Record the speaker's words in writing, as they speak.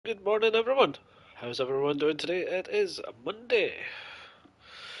Good morning, everyone. How's everyone doing today? It is a Monday.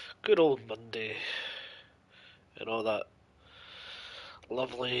 Good old Monday. And all that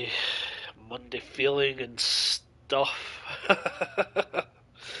lovely Monday feeling and stuff. Let's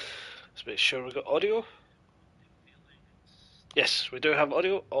make sure we got audio. Yes, we do have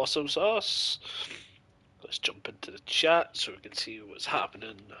audio. Awesome sauce. Let's jump into the chat so we can see what's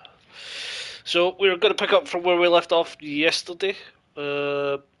happening. So we're going to pick up from where we left off yesterday.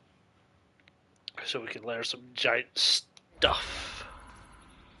 So we can learn some giant stuff.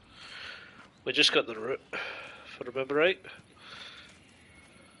 We just got the root, if I remember right.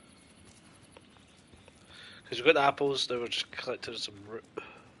 Because we got the apples, now we're just collecting some root.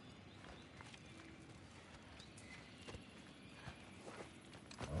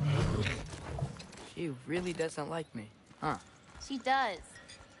 She really doesn't like me, huh? She does.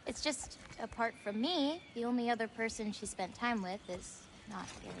 It's just, apart from me, the only other person she spent time with is not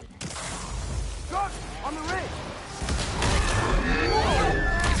very nice. Guard! On the ridge!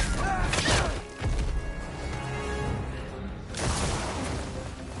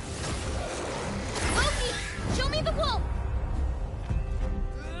 Loki! Show me the wolf!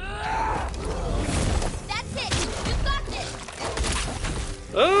 That's it! You got this!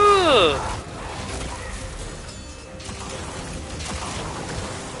 Oh!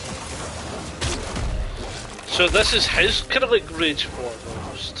 So this is his kind of like rage form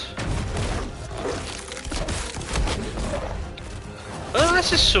almost. Oh,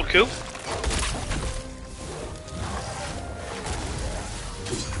 this is so cool.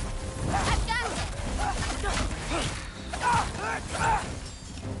 I've got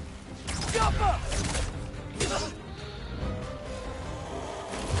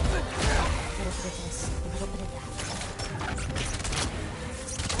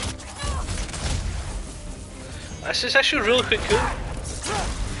This is actually really quite cool.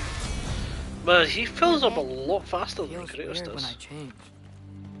 Man, he fills up a lot faster than Feels Kratos weird when I does. change.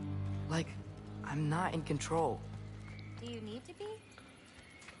 Like, I'm not in control. Do you need to be?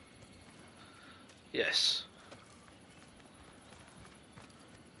 Yes.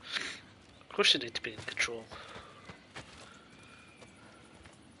 Of course you need to be in control.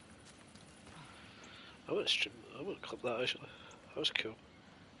 I want to stream. I want to clip that actually. That was cool.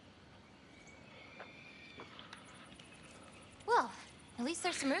 Well, at least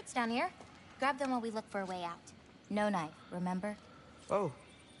there's some roots down here. Grab them while we look for a way out. No knife, remember? Oh,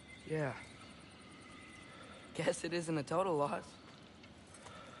 yeah. Guess it isn't a total loss.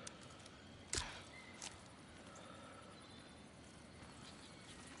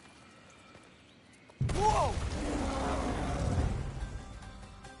 Whoa!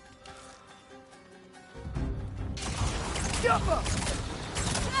 Jump up!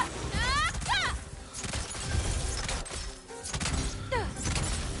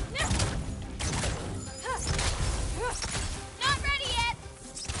 Not ready yet!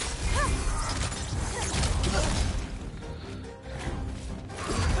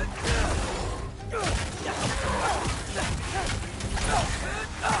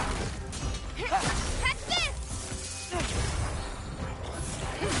 Catch this!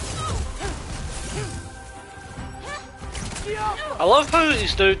 I love how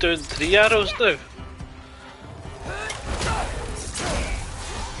he's now doing 3 arrows now.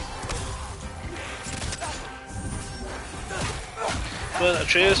 Man,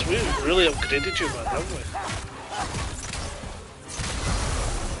 Atreus, we really upgraded you, man, haven't we?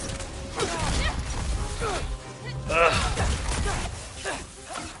 Ugh.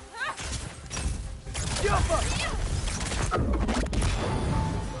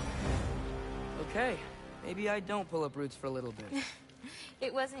 Okay, maybe I don't pull up roots for a little bit.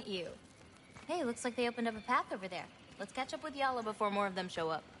 It wasn't you. Hey, looks like they opened up a path over there. Let's catch up with Yala before more of them show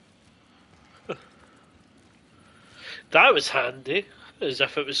up. That was handy, as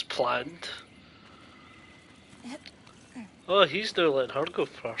if it was planned. Oh, he's now letting her go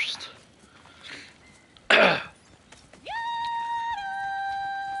first.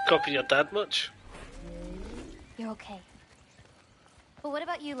 Copy your dad much? You're okay. But what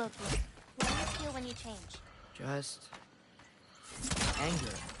about you, Loki? What do you feel when you change? Just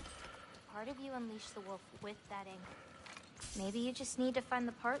anger. Part of you unleashed the wolf with that anger. Maybe you just need to find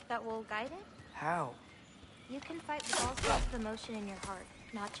the part that will guide it? How? You can fight with all sorts of emotion in your heart,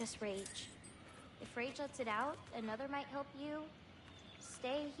 not just rage. If rage lets it out, another might help you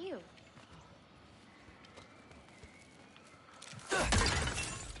stay you.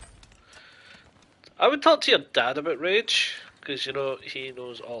 I would talk to your dad about rage, because you know, he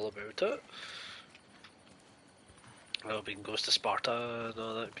knows all about it. Well, being Ghost of Sparta and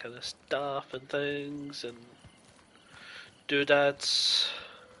all that kind of stuff and things, and doodads.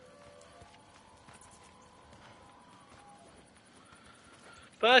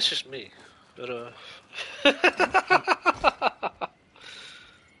 But that's just me. But,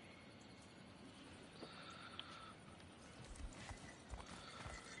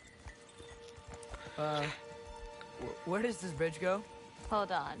 Where does this bridge go?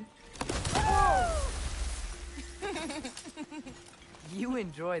 Hold on. You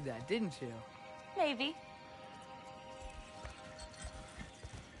enjoyed that, didn't you? Maybe.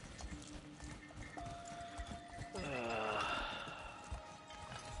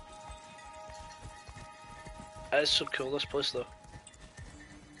 It's so cool, this place, though.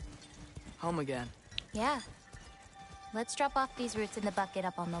 Home again. Yeah. Let's drop off these roots in the bucket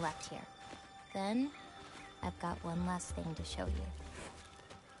up on the left here. Then, I've got one last thing to show you.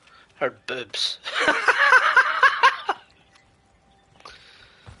 Her boobs.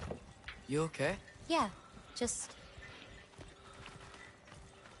 You okay? Yeah, just...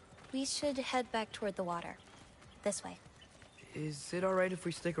 We should head back toward the water. This way. Is it alright if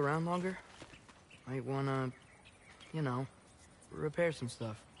we stick around longer? Might wanna, you know, repair some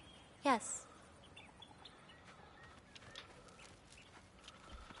stuff. Yes.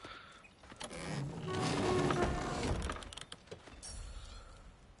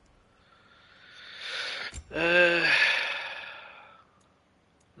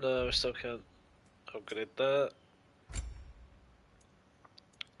 No, we still can't upgrade that.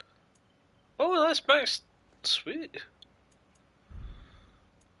 Oh, that's max. Sweet.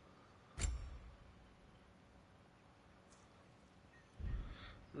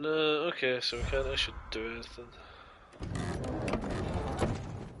 No, okay, so we can't actually do anything.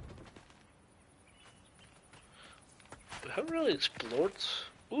 We haven't really explored.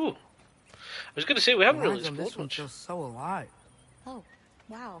 Ooh. I was gonna say, we haven't really The lines on explored this one much. feel so alive. Oh,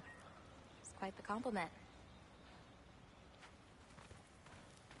 wow. It's quite the compliment.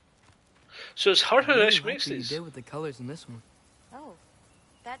 So it's her who Really actually like makes what you these. did with the colors in this one. Oh,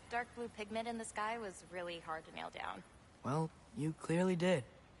 that dark blue pigment in the sky was really hard to nail down. Well, you clearly did.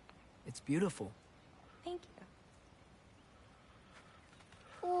 It's beautiful. Thank you.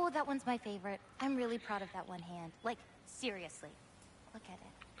 Oh, that one's my favorite. I'm really proud of that one hand. Like, seriously. Look at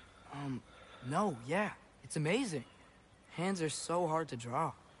it. No, yeah. It's amazing. Hands are so hard to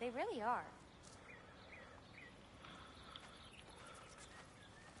draw. They really are.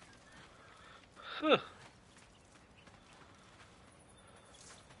 Huh.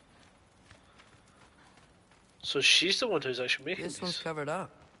 So she's the one who's actually making This these. one's covered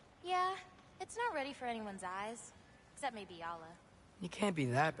up. Yeah, it's not ready for anyone's eyes. Except maybe Yala. You can't be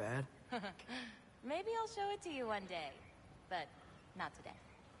that bad. Maybe I'll show it to you one day. But not today.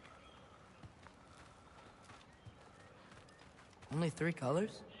 Only 3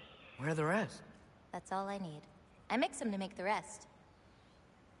 colors? Where are the rest? That's all I need. I mix them to make the rest.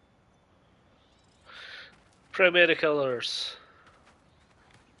 Primary colors.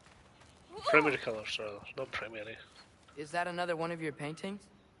 Primary colors, rather, not primary. Is that another one of your paintings?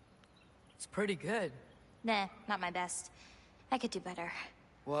 It's pretty good. Nah, not my best. I could do better.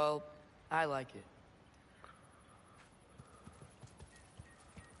 Well, I like it.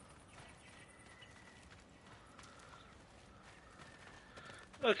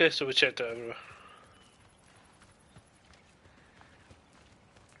 Okay, so we checked out everywhere.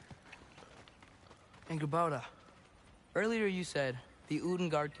 And Kubota, earlier you said the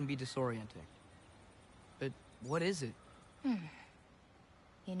Udengard can be disorienting. But what is it?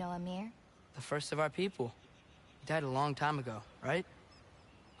 You know Amir? The first of our people. He died a long time ago, right?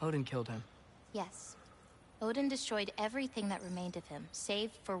 Odin killed him. Yes. Odin destroyed everything that remained of him,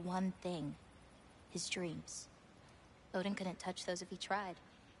 save for one thing. His dreams. Odin couldn't touch those if he tried.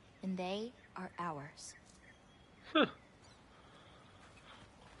 And they are ours. Huh.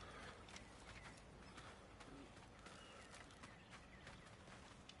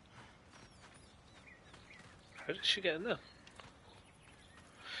 How did she get in there?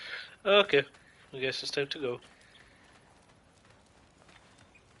 Okay, I guess it's time to go.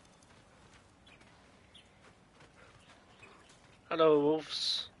 Hello,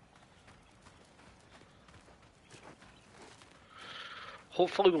 wolves.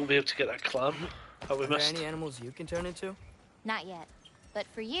 Hopefully we'll be able to get that clam that we Are there missed. any animals you can turn into? Not yet. But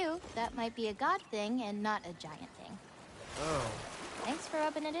for you, that might be a god thing and not a giant thing. Oh, Thanks for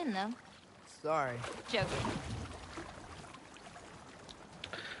rubbing it in, though. sorry. Joking.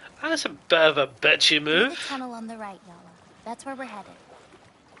 That's a bit of a bitchy The move. tunnel on the right, Yala. That's where we're headed.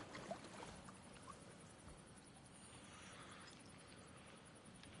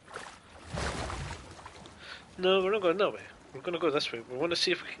 No, we're not going that way. We're going to go this way. We want to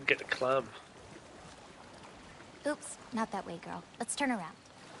see if we can get the clam. Oops, not that way, girl. Let's turn around.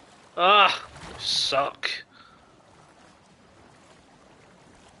 Ah, suck.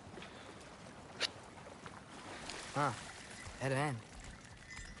 Huh. Dead end.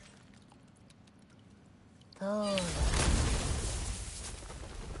 Oh.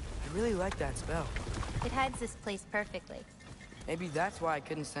 I really like that spell. It hides this place perfectly. Maybe that's why I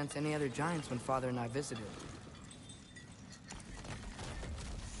couldn't sense any other giants when Father and I visited.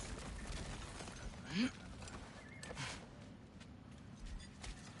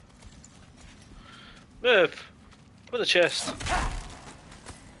 Move! Put the chest.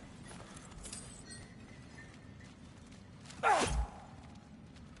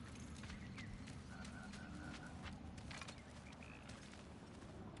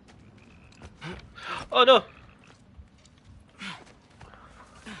 Oh no!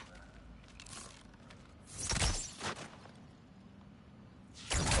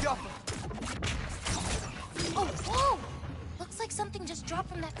 Oh, whoa! Looks like something just dropped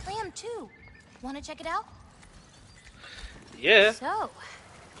from that clam, too. Want to check it out? Yeah. So,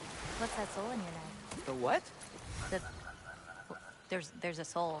 what's that soul in your knife? The what? There's a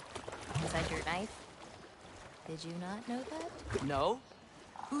soul inside your knife. Did you not know that? No.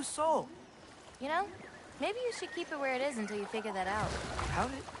 Whose soul? You know, maybe you should keep it where it is until you figure that out. How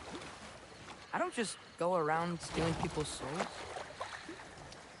did... I don't just go around stealing people's souls.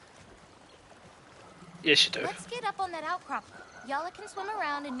 Yes, you do. Let's get up on that outcrop. Yala can swim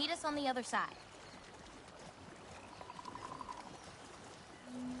around and meet us on the other side.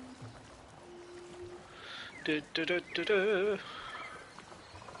 Do, do, do, do, do.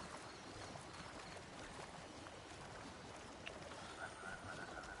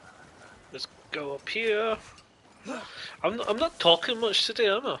 Let's go up here. I'm not talking much today,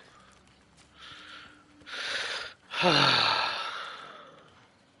 am I?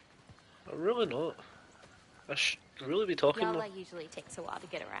 I'm really not. I should really be talking more. Yala usually takes a while to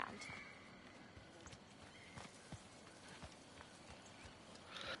get around.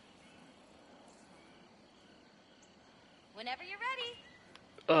 Whenever you're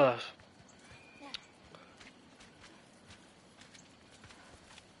ready.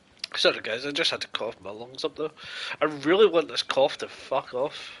 Sorry guys, I just had to cough my lungs up though. I really want this cough to fuck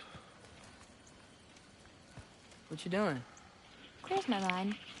off. What you doing? Clears my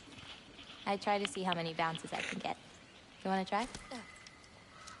mind. I try to see how many bounces I can get. You want to try?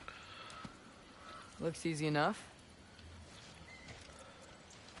 Looks easy enough.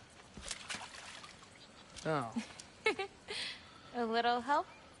 Oh. A little help?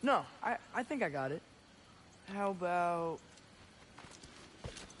 No, I think I got it. How about...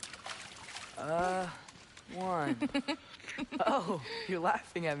 one. Oh, you're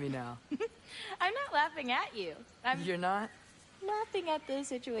laughing at me now. I'm not laughing at you. You're not? Laughing at the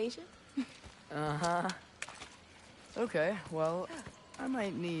situation. Uh-huh. Okay, well, I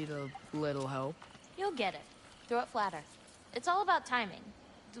might need a little help. You'll get it. Throw it flatter. It's all about timing.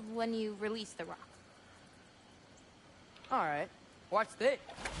 When you release the rock. All right. Watch this.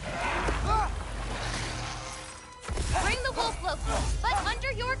 Bring the wolf float, but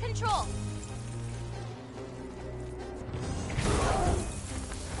under your control.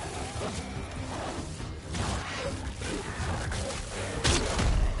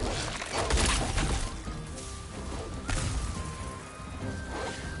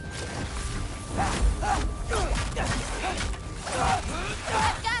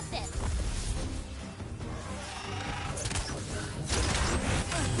 I've got this.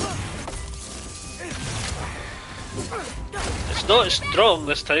 It's not as strong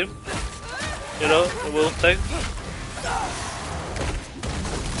this time. You know, the wolf thing.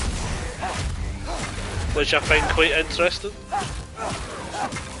 Which I find quite interesting.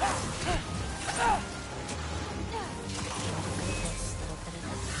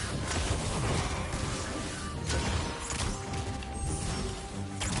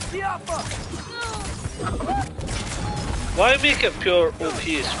 Why make it pure OP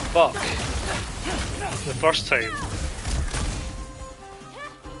as fuck the first time?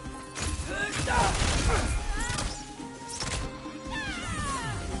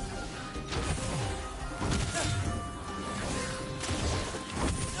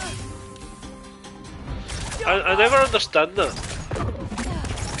 I never understand that.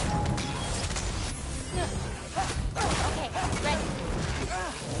 Okay, ready.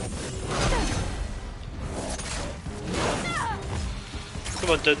 Come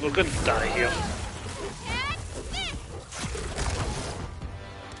on dude, we're gonna die here.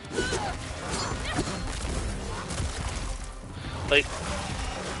 Like,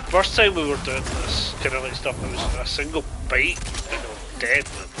 first time we were doing this kind of like stuff, it was a single bite and I'm dead,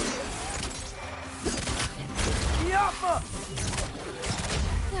 man.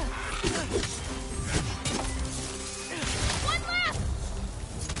 One left.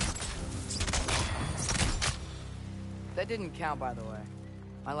 didn't count, by the way.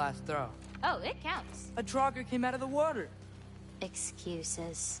 My last throw. Oh, it counts. A trogger came out of the water.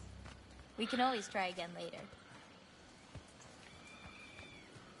 Excuses. We can always try again later.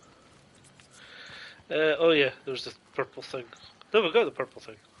 Oh yeah, there was the purple thing. No, we got the purple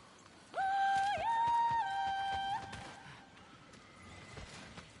thing.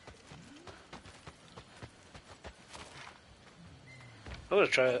 I'm gonna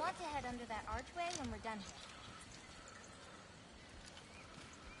try I it. want to head under that archway when we're done here.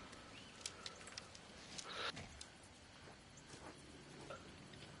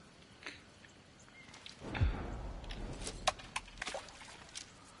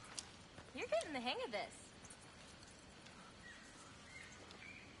 You're getting the hang of this.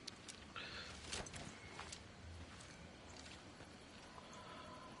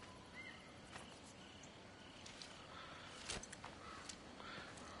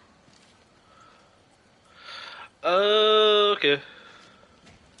 Okay.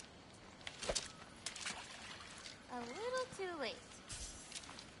 A little too late.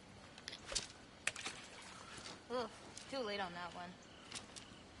 Ugh, too late on that one.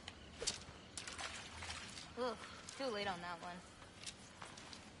 Ugh, too late on that one.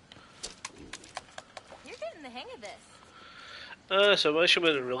 You're getting the hang of this. So I should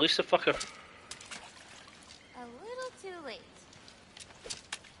release the fucker. A little too late.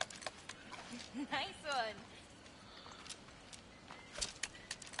 Nice one.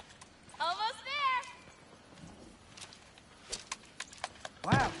 Almost there.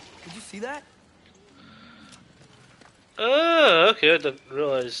 Wow, did you see that? Okay, I didn't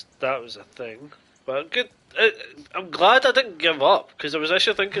realise that was a thing. But good. I'm glad I didn't give up, because I was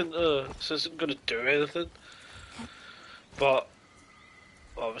actually thinking, this isn't going to do anything. But,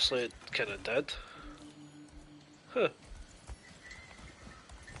 obviously it kind of did. Huh.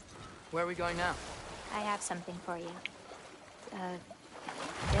 Where are we going now? I have something for you.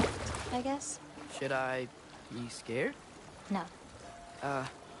 Gift, I guess? Should I be scared? No.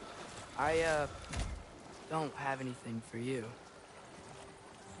 I don't have anything for you.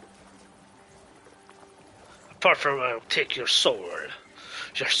 Apart from I'll take your sword.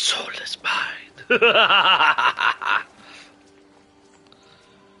 Your soul is mine. I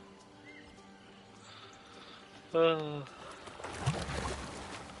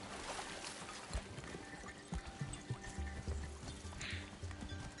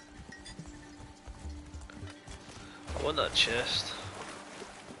want that chest.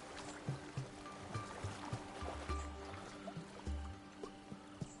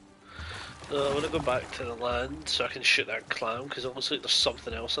 No, I want to go back to the land so I can shoot that clown, because it looks like there's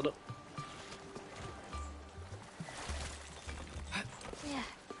something else in it. Yeah.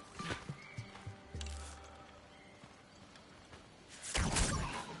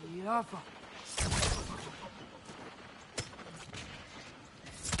 Yaffa.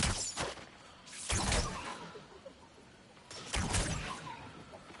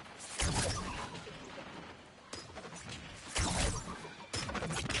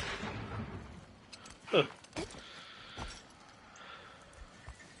 Huh.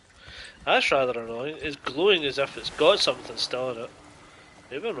 That's rather annoying. It's glowing as if it's got something still in it.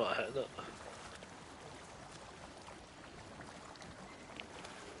 Maybe I'm not hitting it.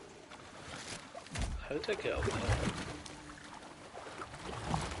 How did I get up there?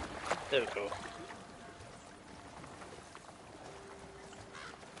 There we go.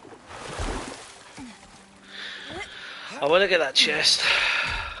 I want to get that chest.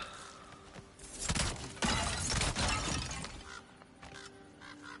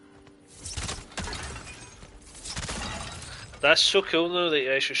 That's so cool now that he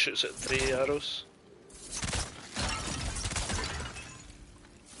actually shoots at 3 arrows.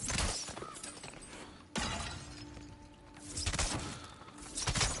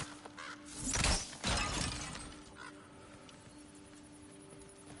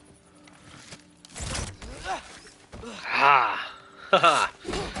 Ha! Haha!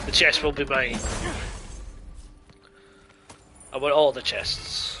 The chest will be mine. I want all the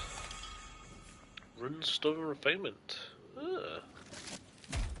chests. Runestone refinement. Ah.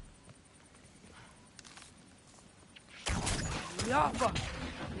 Yaffa.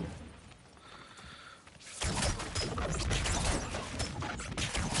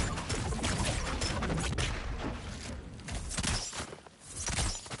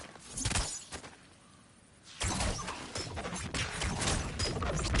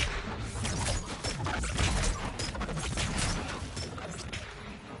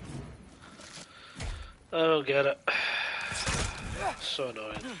 I don't get it. So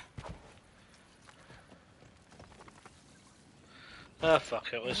annoying. Ah,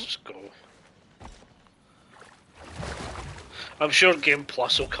 fuck it, let's just go. I'm sure Game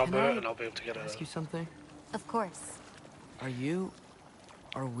Plus will come Can out I and I'll be able to get it. ask you something? Of course.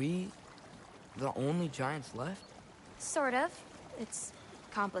 Are we the only giants left? Sort of. It's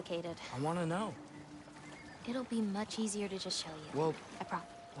complicated. I want to know. It'll be much easier to just show you. Well, I promise.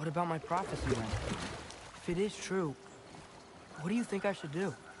 what about my prophecy then? If it is true, what do you think I should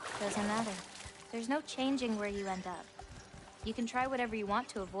do? Doesn't matter. There's no changing where you end up. You can try whatever you want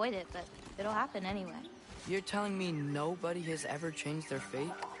to avoid it, but it'll happen anyway. You're telling me nobody has ever changed their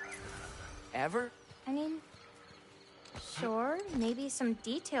fate? Ever? I mean, sure, maybe some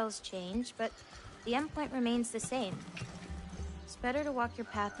details change, but the endpoint remains the same. It's better to walk your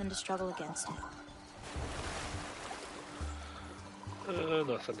path than to struggle against it.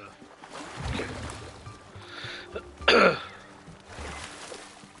 Nothing now. Okay.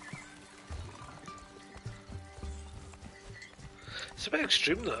 It's a bit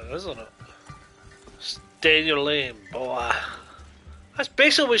extreme though, isn't it? Stay in your lane, boy. That's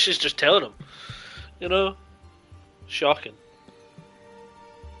basically what she's just telling him. You know? Shocking.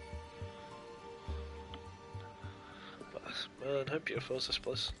 But, man, how beautiful is this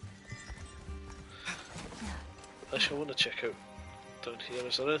place? Actually, I want to check out down here.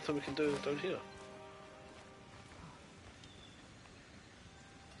 Is there anything we can do down here?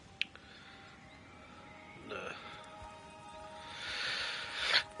 No.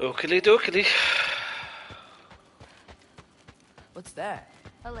 Oakley dokley. What's that?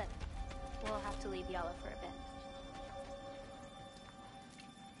 A lift. We'll have to leave Yala for a bit.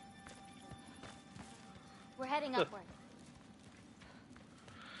 We're heading upward.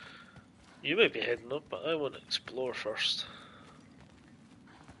 You may be heading up, but I want to explore first.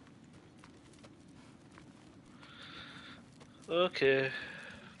 Okay.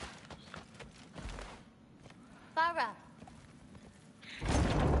 Farah!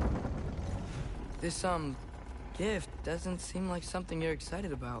 This, gift doesn't seem like something you're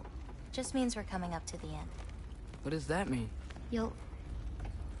excited about. Just means we're coming up to the end. What does that mean? You'll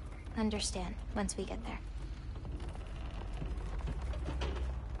understand once we get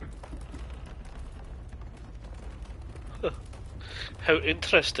there. How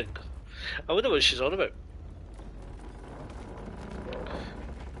interesting. I wonder what she's on about.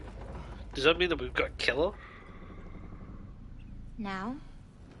 Does that mean that we've got a killer? Now,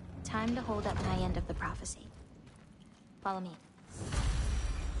 time to hold up my end of the prophecy. Follow me.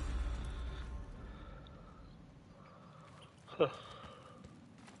 Huh.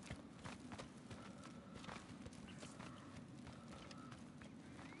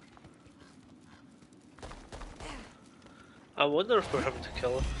 I wonder if we're having to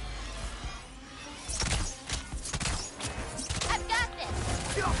kill him. I've got this!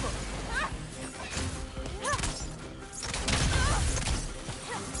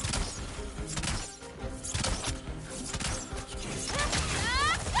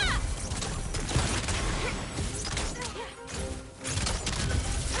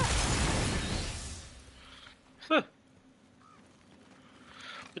 Huh.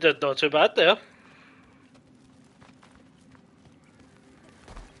 We did not too bad there.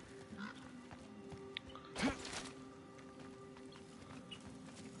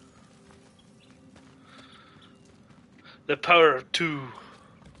 The power of two.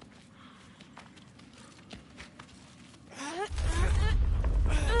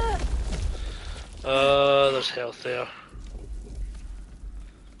 There's health there.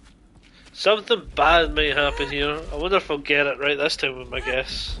 Something bad may happen here. I wonder if I'll get it right this time with my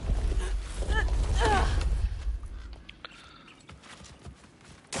guess.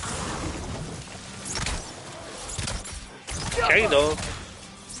 Kind of.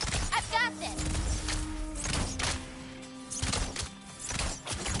 I've got this!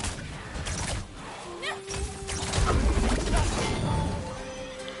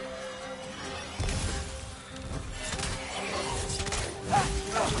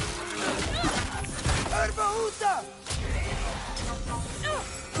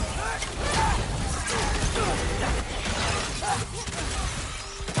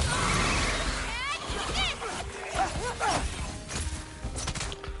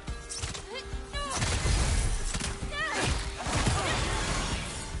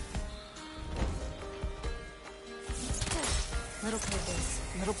 Little piggies,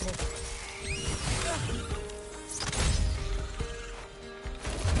 little piggies.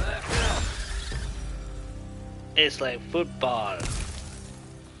 It's like football.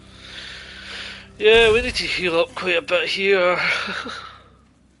 Yeah, we need to heal up quite a bit here.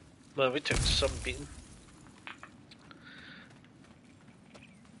 Man, we took some beating.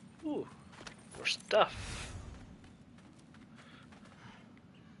 Ooh, more stuff.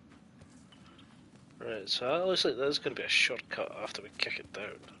 Right, so it looks like there's going to be a shortcut after we kick it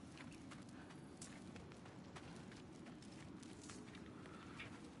down.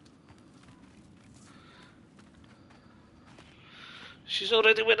 She's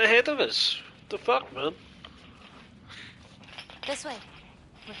already went ahead of us. What the fuck, man? This way.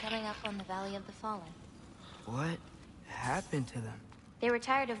 We're coming up on the Valley of the Fallen. What happened to them? They were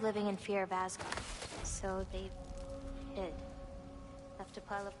tired of living in fear of Asgard, so they hid. Left a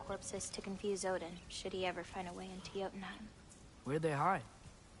pile of corpses to confuse Odin, should he ever find a way into Jotunheim. Where'd they hide?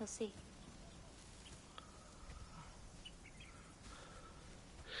 We'll see.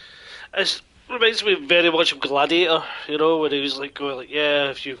 It reminds me very much of Gladiator, you know, when he was like going like, yeah,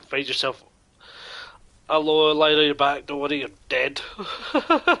 if you find yourself alone lying on your back, don't worry, you're dead.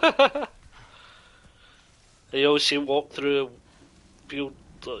 And you always see him walk through a field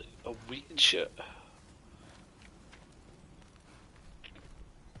like, of wheat and shit.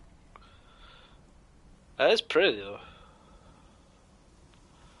 That is pretty though.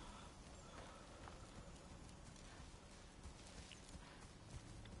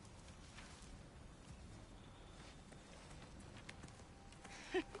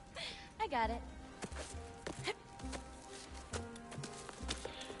 I got it.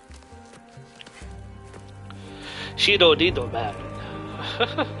 She don't need no man.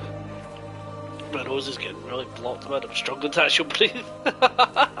 My nose is getting really blocked, man. I'm struggling to actually breathe.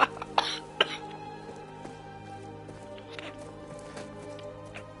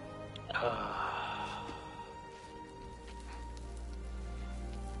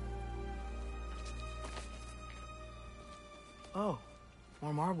 Oh,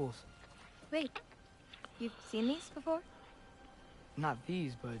 more marbles. Wait, you've seen these before? Not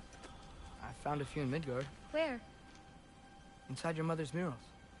these, but I found a few in Midgard. Where? Inside your mother's murals.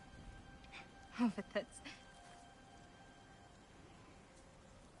 Oh, but that's...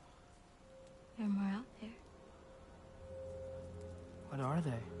 There are more out there. What are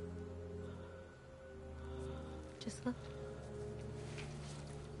they? Just look.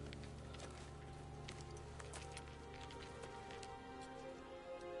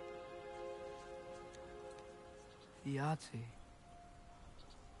 Yahtzee.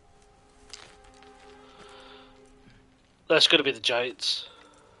 That's gonna be the Giants.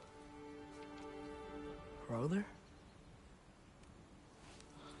 Brother?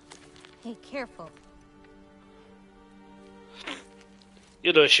 Hey, careful.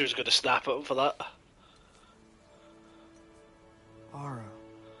 You know she was gonna snap at him for that. Aura.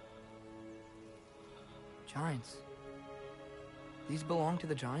 Giants. These belong to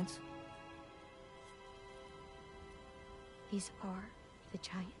the Giants? These are the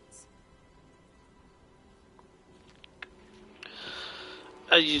Giants.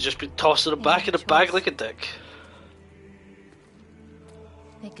 And you just been tossing them back in a choice. bag like a dick.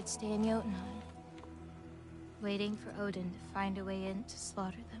 They could stay in Jotunheim, waiting for Odin to find a way in to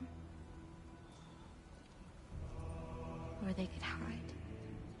slaughter them. Or they could hide.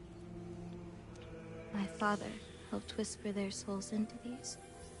 My father helped whisper their souls into these.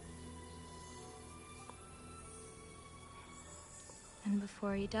 And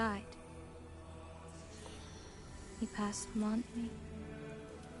before he died, he passed them on to me.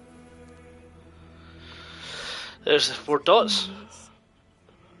 There's the 4 dots.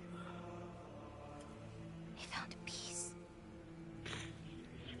 They found peace.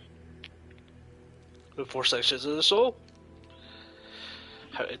 The 4 sections of the soul.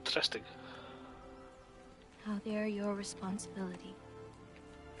 How interesting. How they are your responsibility.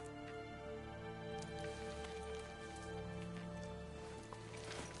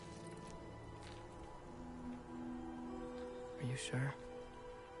 Are you sure?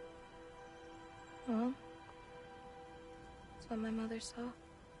 Well, that's what my mother saw.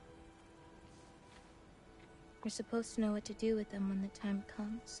 We're supposed to know what to do with them when the time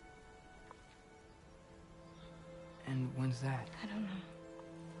comes. And when's that? I don't know.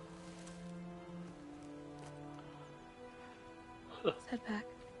 Let's head back.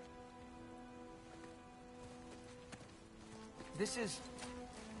 This is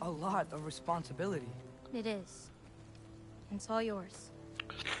a lot of responsibility. It is. And it's all yours.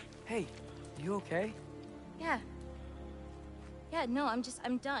 Hey, you okay? Yeah. Yeah, no, I'm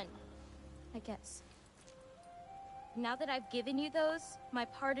done. I guess. Now that I've given you those, my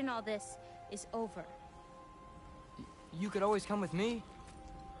part in all this is over. You could always come with me.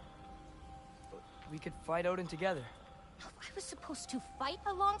 We could fight Odin together. If I was supposed to fight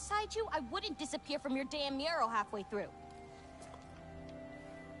alongside you, I wouldn't disappear from your damn mural halfway through.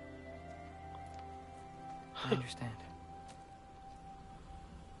 I understand.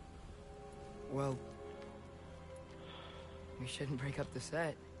 Well, we shouldn't break up the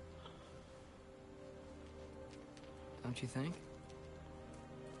set. don't you think?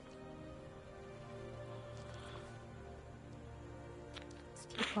 Let's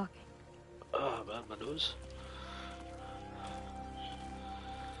keep walking. Oh man, my nose.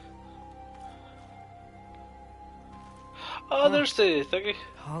 Oh, there's the thingy.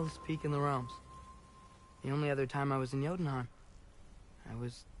 Tallest peak in the realms. The only other time I was in Jotunheim, I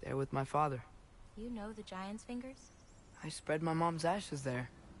was there with my father. You know the giant's fingers? I spread my mom's ashes there.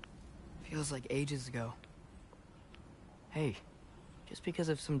 Feels like ages ago. Hey, just because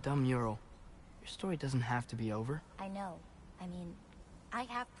of some dumb mural, your story doesn't have to be over. I know. I mean, I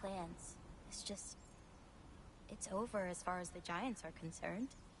have plans. It's just... it's over as far as the giants are concerned.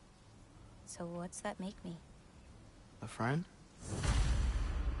 So what's that make me? A friend?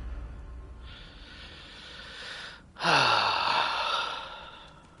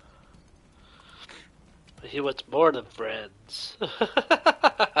 He wants more than friends.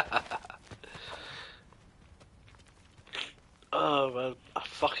 Oh man, I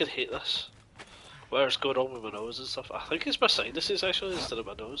fucking hate this. Where's going on with my nose and stuff? I think it's my sinuses actually instead of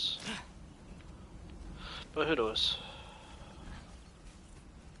my nose. But who knows?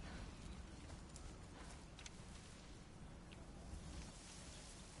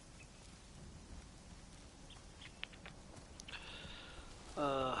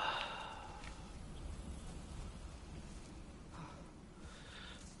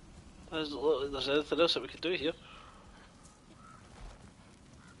 There's anything else that we can do here?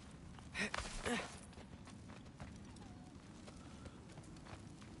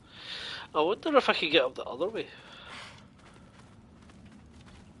 I wonder if I could get up the other way.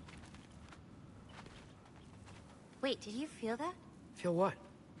 Wait, did you feel that? Feel what?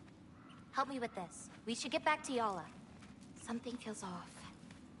 Help me with this. We should get back to Yala. Something feels off.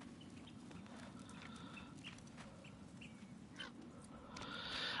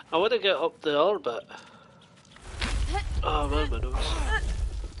 I want to get up the other bit. Oh man, my nose.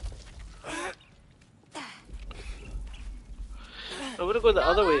 I want to go the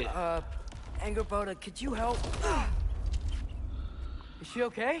other way. Angerboda, could you help? Is she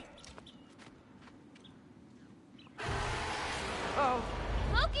okay? Oh.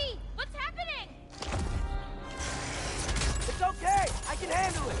 Loki, what's happening? It's okay! I can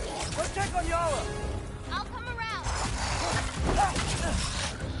handle it! Go check on Yala! I'll come around.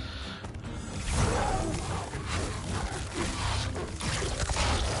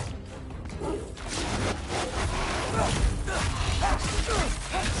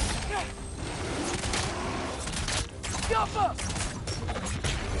 Jump up!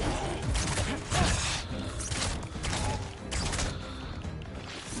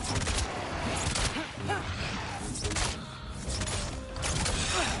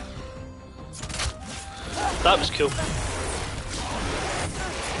 That was cool.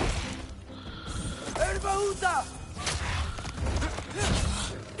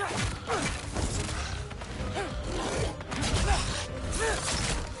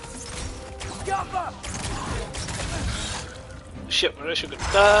 Shit, we're actually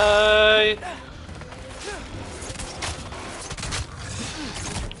gonna die.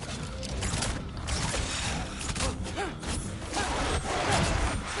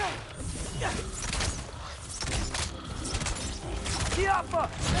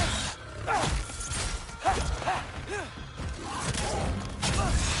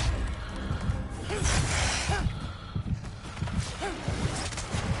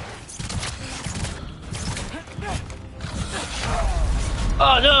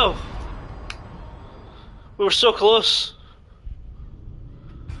 Oh no! We were so close.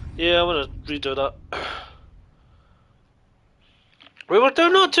 Yeah, I'm gonna redo that. We were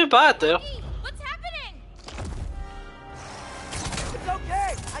doing not too bad there. Hey, what's happening? It's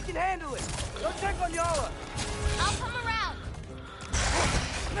okay! I can handle it! Go check on Yala! I'll come around.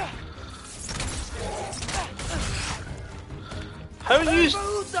 How are you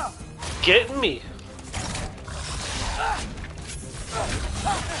getting me?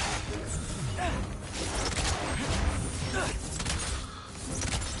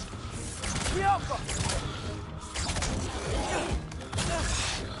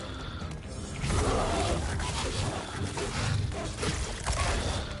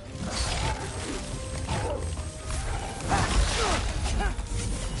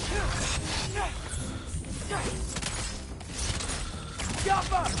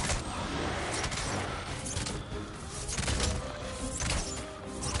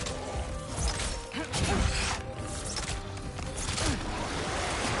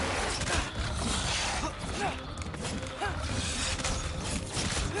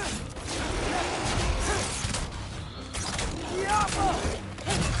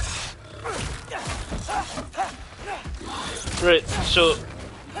 Right, so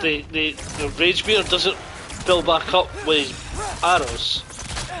the rage meter doesn't fill back up with arrows.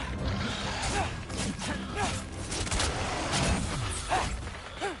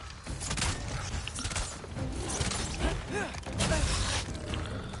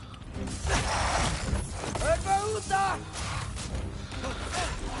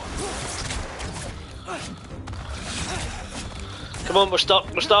 Come on, we're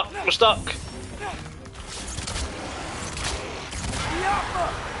stuck, we're stuck, we're stuck.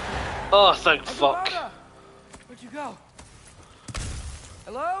 Oh, thank fuck. Where'd you go?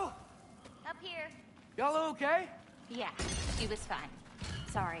 Hello? Up here. Y'all okay? Yeah, she was fine.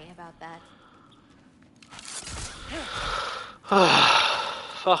 Sorry about that.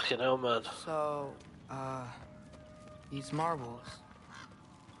 Fucking hell, man. So, these marbles,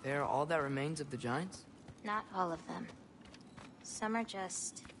 they're all that remains of the giants? Not all of them. Some are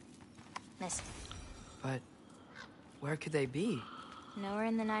just missing. But where could they be? Nowhere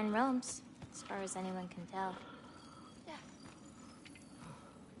in the Nine Realms, as far as anyone can tell.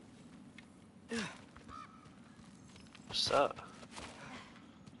 What's that?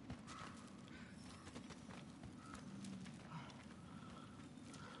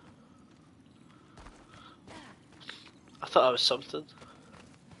 I thought I was something.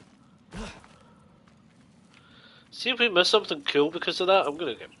 See if we miss something cool because of that, I'm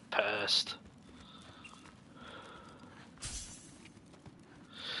gonna get pissed.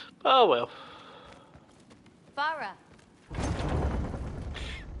 Oh well. Farah!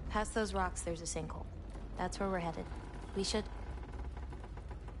 Past those rocks, there's a sinkhole. That's where we're headed. We should...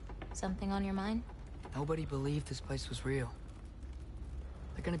 Something on your mind? Nobody believed this place was real.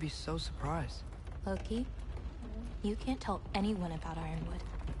 They're gonna be so surprised. Loki, you can't tell anyone about Ironwood.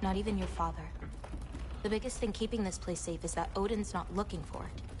 Not even your father. The biggest thing keeping this place safe is that Odin's not looking for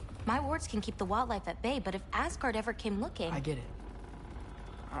it. My wards can keep the wildlife at bay, but if Asgard ever came looking... I get it.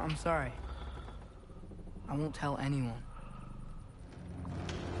 I'm sorry. I won't tell anyone.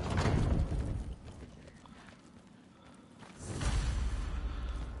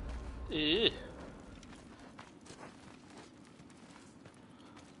 Ew.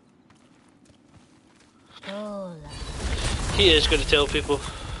 He is going to tell people.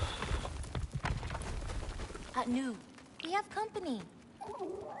 No, we have company.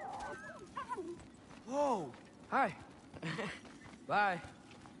 Whoa! Hi. Bye.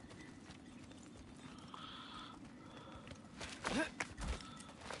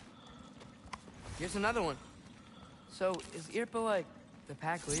 Here's another one. So, is Irpa like the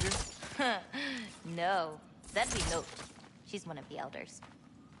pack leader? No, that'd be Note. She's one of the elders.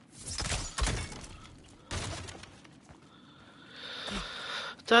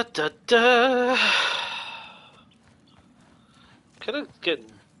 Da da da. Kind of getting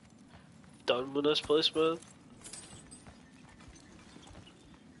done with this place, man.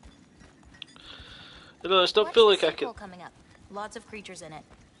 You know, I still feel like I can. Coming up. Lots of creatures in it.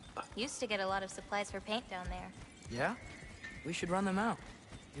 Used to get a lot of supplies for paint down there. Yeah? We should run them out.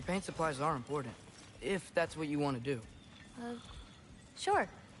 Your paint supplies are important. If that's what you want to do. Sure.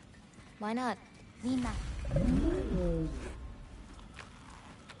 Why not? Nina.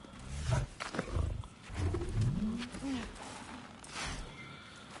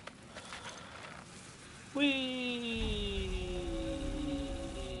 Wee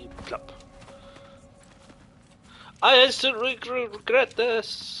plop. I instantly regret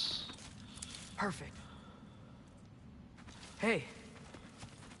this. Perfect. Hey.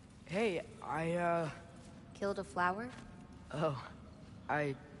 Hey, I, Killed a flower? Oh.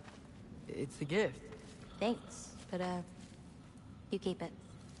 It's a gift. Thanks, but, you keep it.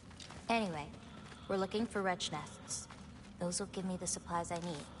 Anyway, we're looking for wretch nests. Those will give me the supplies I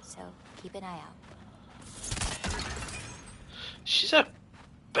need, so keep an eye out. She's a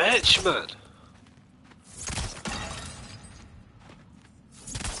bitch, man.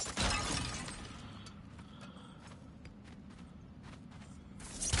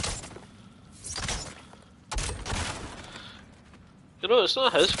 You know, it's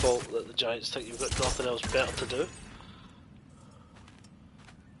not his fault that the Giants think you've got nothing else better to do.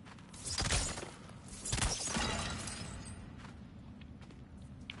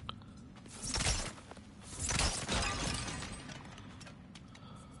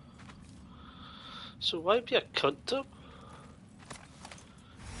 So why be a cunt to him?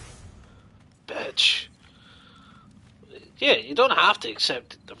 Bitch. Yeah, you don't have to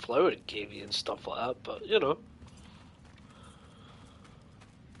accept the flower it gave you and stuff like that, but you know.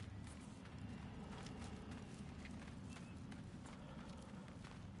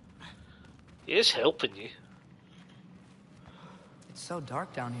 He is helping you. It's so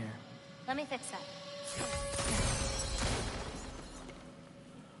dark down here. Let me fix that.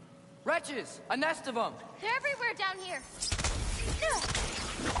 Wretches! A nest of them! They're everywhere down here.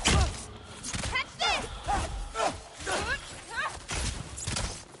 Catch this!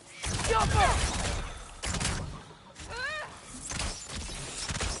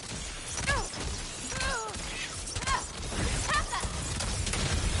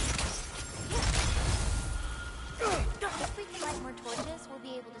 If we can light more torches, we'll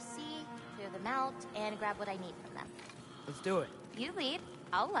be able to see, clear them out, and grab what I need from them. Let's do it. You lead,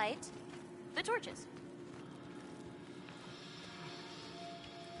 I'll light the torches.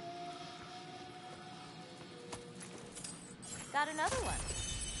 Got another one.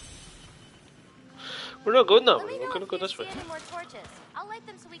 We're not going that Let way. me We're know gonna if go you this way. see any more torches. I'll light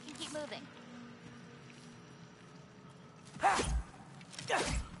them so we can keep moving.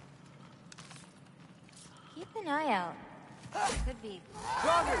 Keep an eye out. Could be.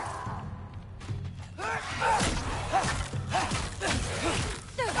 Robert!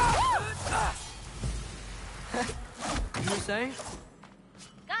 You were saying?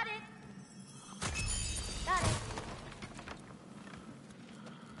 Got it. Got it.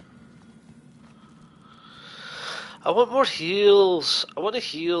 I want more heals. I want to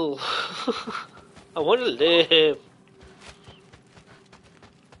heal. I want to live.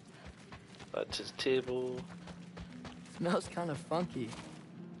 Back to the table. Smells kind of funky.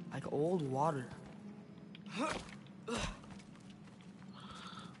 Like old water.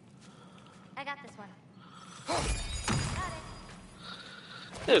 I got this one. Got it.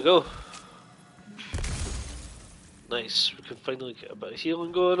 There we go. Nice. We can finally get a bit of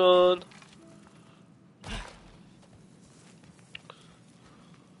healing going on.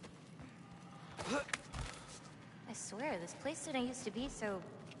 I swear, this place didn't used to be so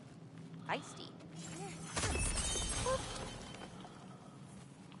feisty.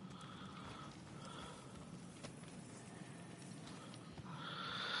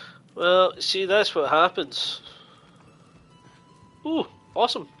 Well, see, that's what happens. Ooh,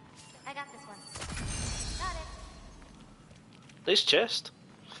 awesome. I got this one. Got it. Nice chest.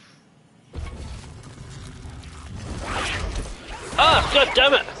 Ah, god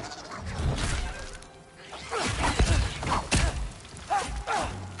damn it!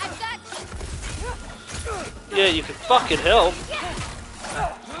 I've got you. Yeah, you can fucking help.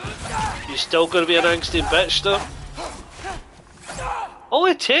 You still gonna be an angsty bitch though?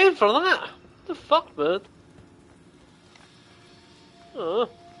 Only 10 for that? What the fuck, man? Oh.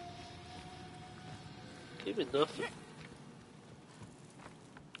 Give me nothing.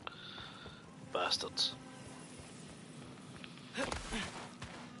 Bastards.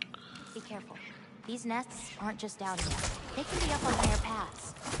 Be careful. These nests aren't just down here. They can be up on higher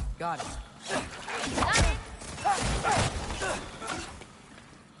paths. Got it. Got it.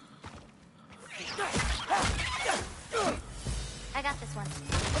 I got this one.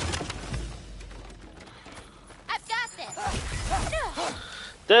 I've got this.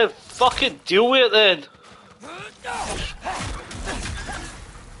 Then fucking deal with it then.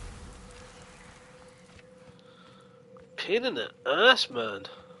 Pain in the ass, man.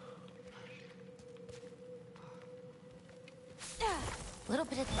 Little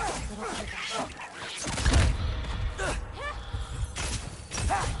bit of this, little bit of that.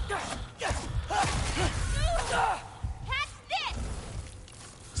 Catch this!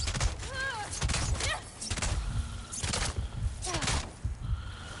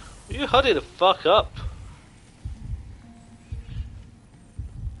 You hurry the fuck up.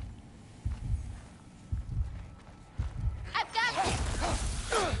 I've got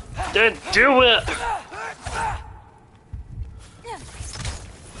this! Then do it!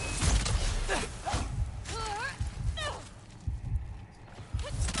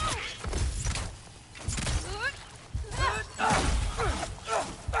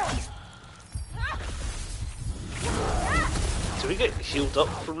 Do we get healed up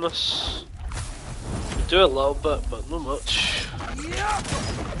from this? We do a little bit, but not much.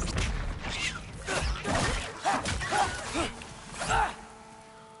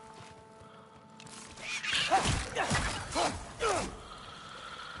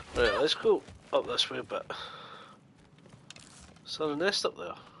 Right, let's go up this way a bit. Is there a nest up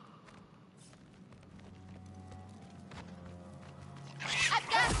there? I've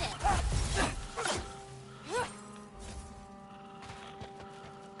got this!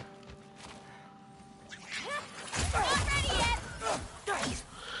 Not ready yet!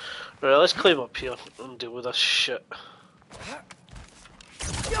 Right, let's climb up here and deal with this shit.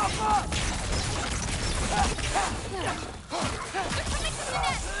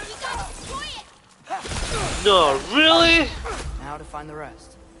 No, really? Now to find the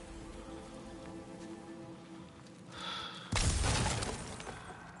rest.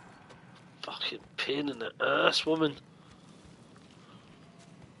 pain in the ass, woman.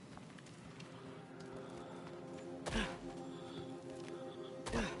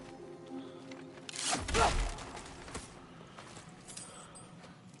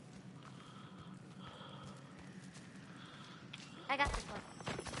 I got this one.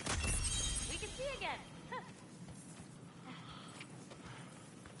 We can see again.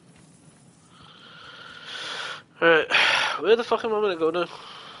 Alright, where the fuck am I gonna go now?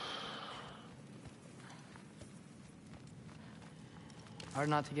 Hard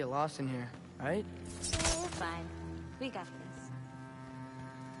not to get lost in here, right? We're fine. We got this.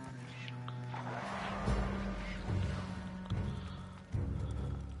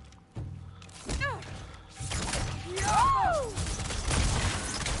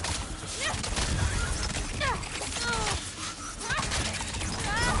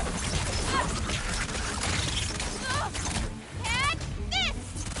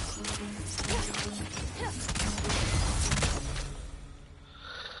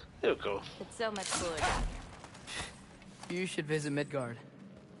 There we go. It's so much cooler down here. You should visit Midgard.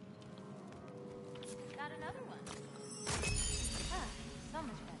 Got another one. Ah, so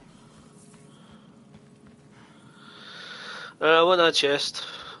much better. I want that chest.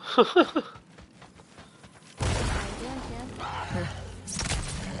 How you doing, Jim?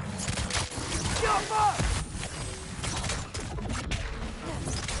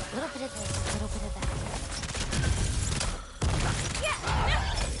 Little bit of this, little bit of that.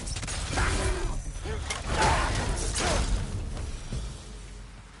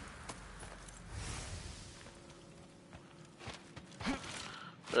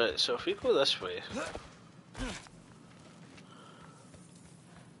 Right, so if we go this way.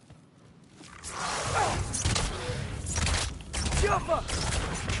 I've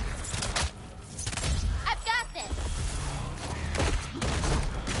got this.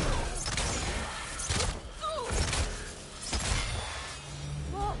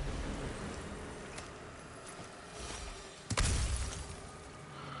 Whoa.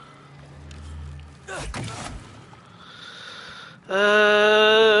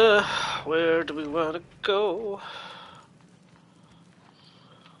 Where do we want to go?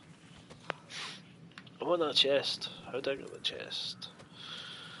 I want that chest. How do I get the chest?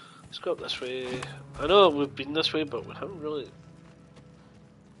 Let's go up this way. I know we've been this way, but we haven't really...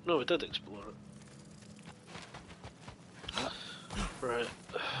 No, we did explore it. Right.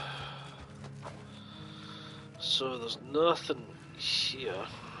 So there's nothing here.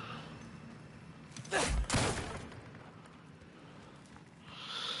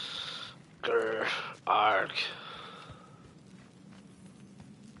 Grr, arg.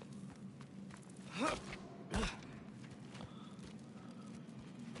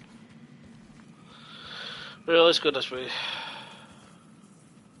 Well, let's go this way.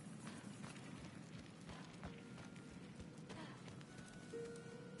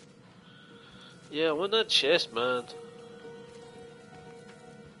 Yeah, I want that chest, man.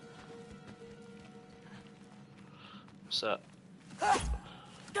 What's that?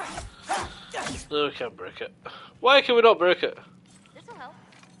 No, we can't break it. Why can we not break it? This'll help.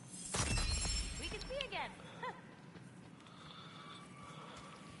 We can see again.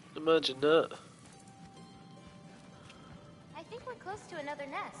 Imagine that. I think we're close to another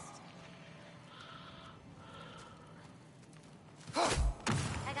nest.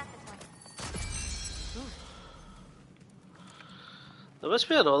 I got this one. There must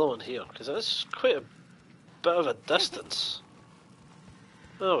be another one here, because that's quite a bit of a distance.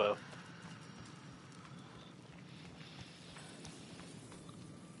 Oh well.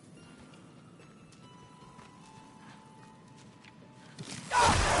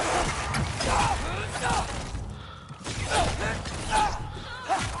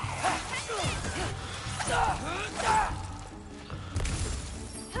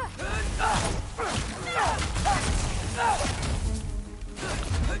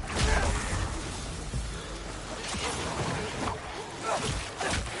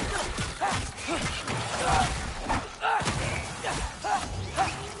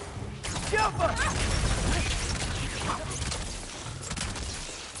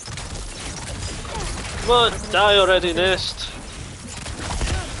 Come on, die already, Nest.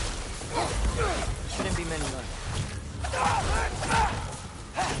 Shouldn't be many left.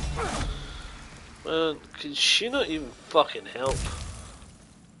 Man, can she not even fucking help?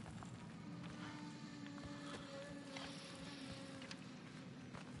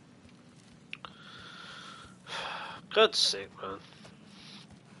 God's sake, man.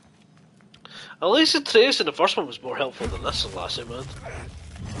 At least the trace in the first one was more helpful than this lassie, man.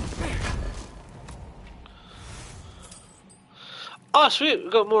 Ah, sweet, we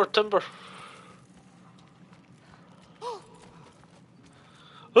got more timber.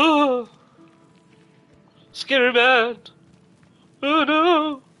 Scary man! Oh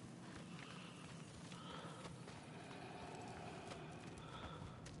no!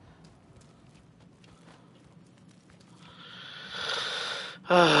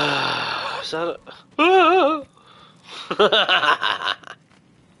 Is that it? Ah!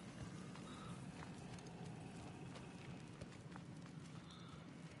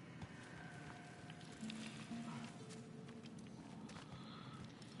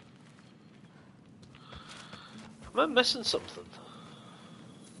 Am I missing something?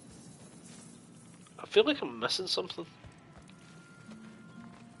 I feel like I'm missing something.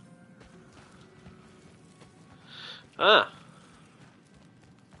 Ah.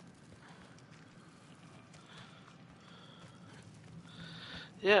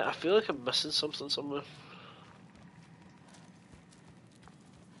 Yeah, I feel like I'm missing something somewhere.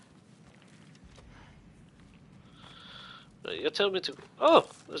 Right, you're telling me to... Oh,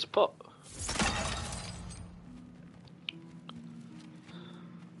 there's a pot.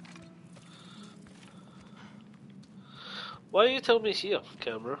 Why are you telling me here,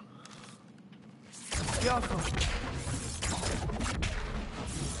 camera?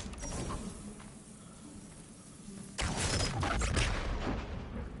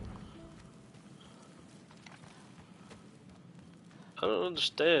 I don't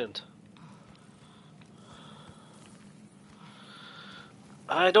understand.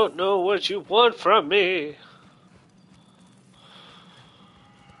 I don't know what you want from me.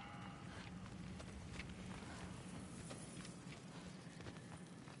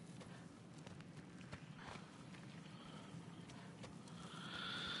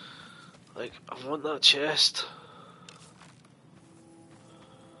 Like, I want that chest.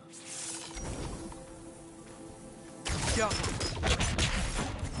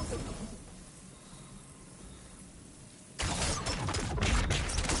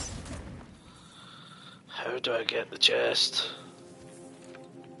 How do I get the chest?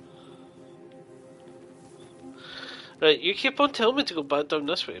 Right, you keep on telling me to go back down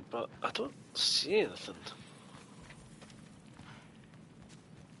this way, but I don't see anything.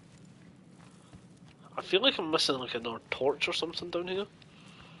 I feel like I'm missing like another torch or something down here.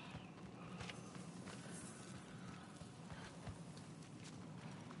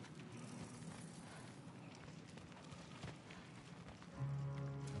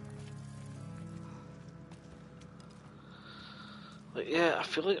 Like, yeah, I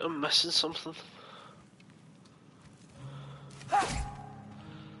feel like I'm missing something. Like,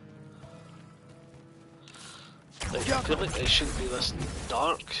 I feel like it shouldn't be this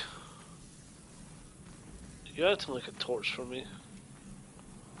dark. You're acting like a torch for me.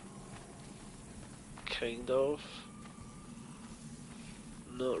 Kind of.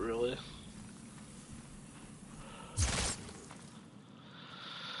 Not really.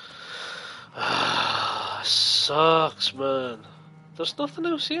 Ah, sucks, man. There's nothing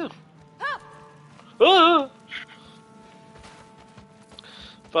else here. Ah!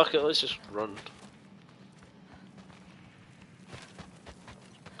 Fuck it, let's just run.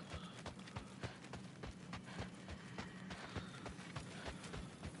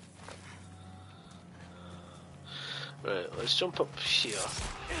 Right, let's jump up here.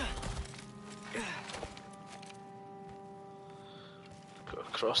 Go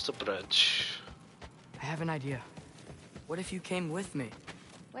across the bridge. I have an idea. What if you came with me?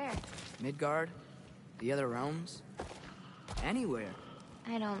 Where? Midgard? The other realms? Anywhere.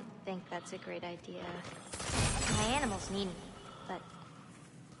 I don't think that's a great idea. My animals need me, but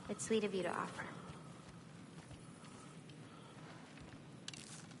it's sweet of you to offer.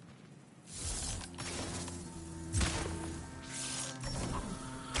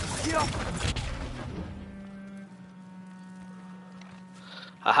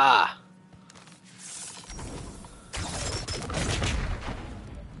 Haha!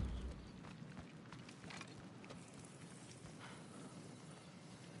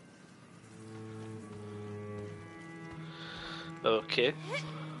 Okay.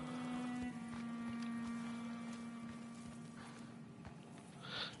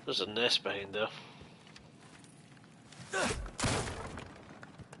 There's a nest behind there.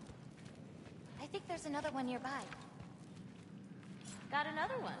 I think there's another one nearby. Got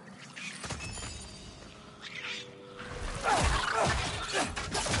another one.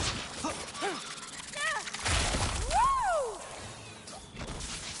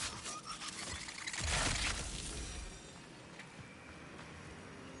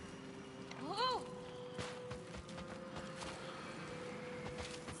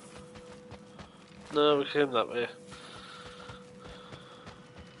 No, we came that way.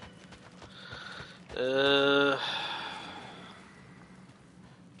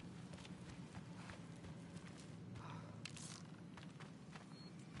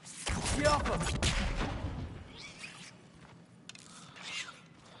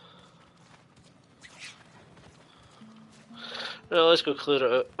 Well, let's go clear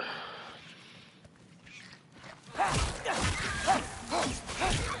it out.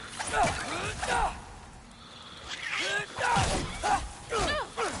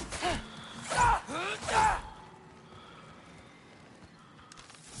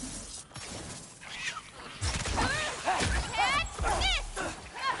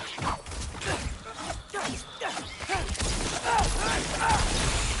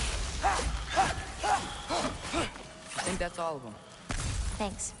 I think that's all of them.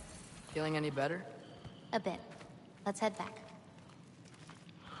 Thanks. Feeling any better? A bit. Let's head back.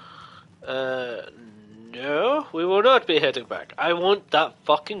 No, we will not be heading back. I want that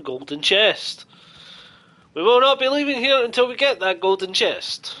fucking golden chest. We will not be leaving here until we get that golden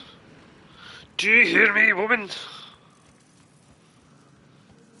chest. Do you hear me, woman?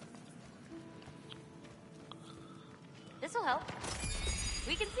 This'll help.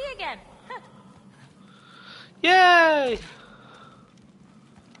 We can see again. Yay!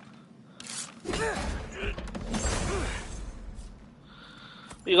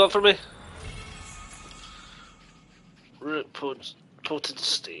 What you got for me? Root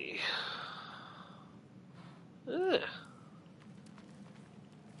potency. Ah.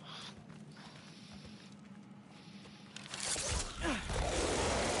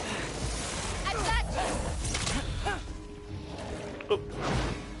 I've got you. Oh.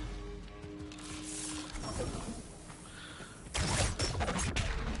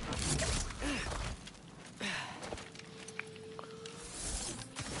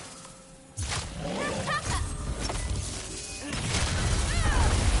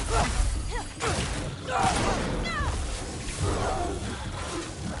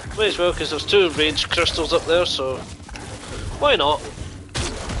 May as well, because there's 2 ranged crystals up there, so why not?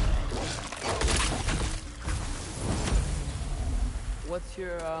 What's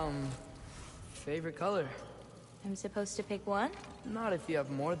your, favorite color? I'm supposed to pick one? Not if you have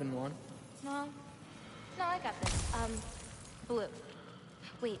more than one. No. No, I got this. Blue.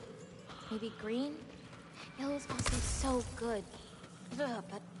 Wait, maybe green? Yellow's also so good. Ugh,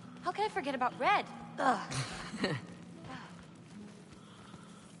 but how can I forget about red? Ugh.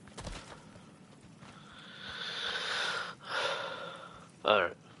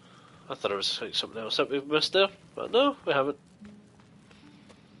 Alright. I thought it was like something else that we've missed there, but no, we haven't.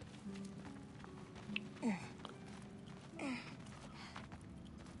 No.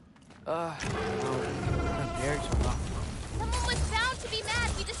 Derek's rough. Someone was bound to be mad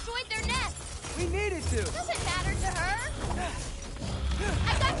we destroyed their nest. We needed to! Doesn't matter to her.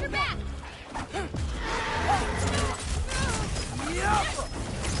 I got your back.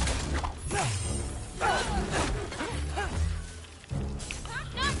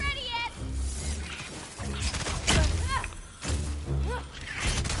 Not ready yet.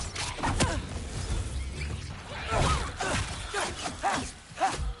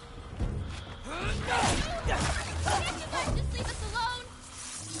 Just leave us alone.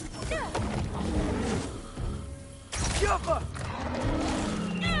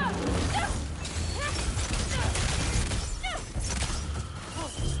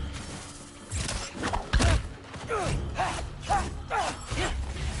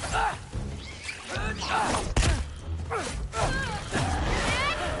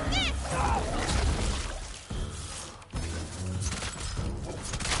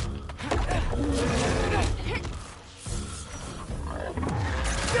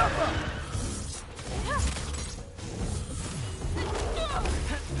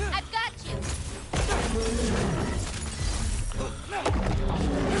 I've got you.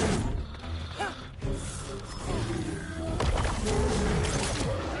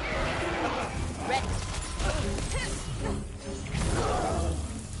 Ready.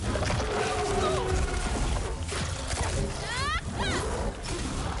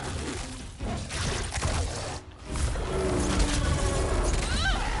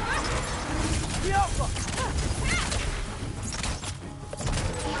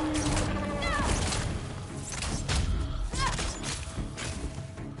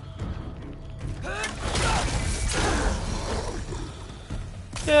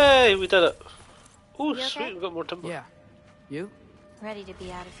 Yay, we did it. Oh, You sweet, okay? we got more timber. Yeah. You? Ready to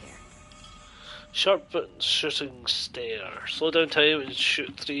be out of here. Sharp button shooting stare. Slow down time and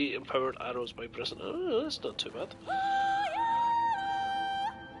shoot 3 empowered arrows by pressing. Oh, that's not too bad.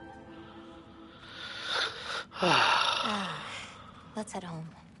 Let's head home.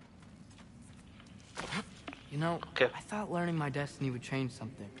 You know, Okay. I thought learning my destiny would change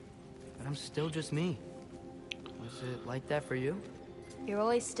something. But I'm still just me. Was it like that for you? You're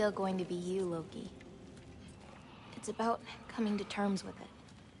always still going to be you, Loki. It's about coming to terms with it.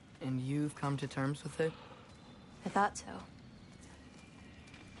 And you've come to terms with it? I thought so.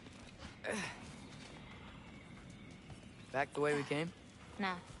 Back the way we came?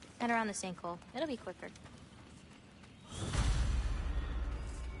 Nah, head around the sinkhole. It'll be quicker.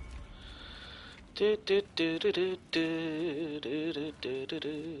 Do, do, do, do, do, do, do, do, do,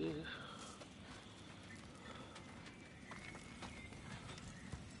 do.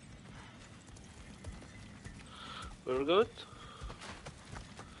 Where we going?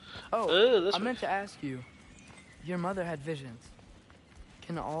 Oh, this I way. meant to ask you. Your mother had visions.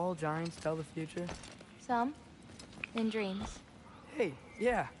 Can all giants tell the future? Some. In dreams. Hey,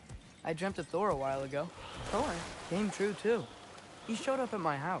 yeah. I dreamt of Thor a while ago. Thor? Came true, too. He showed up at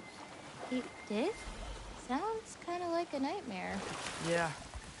my house. He did? Sounds kind of like a nightmare. Yeah,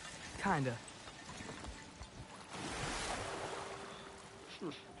 kinda.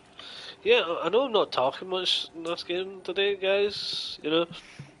 Yeah, I know I'm not talking much in this game today, guys. You know,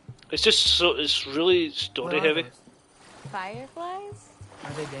 it's just so it's really story What are heavy. those? Fireflies?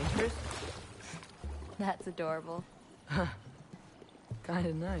 Are they dangerous? That's adorable.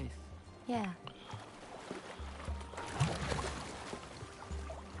 Kinda nice. Yeah.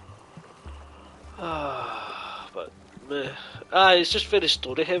 But meh. It's just very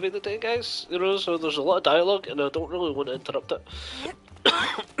story heavy today, guys. You know, so there's a lot of dialogue, and I don't really want to interrupt it.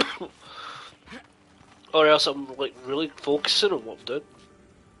 Or else I'm like really focusing on what I'm doing.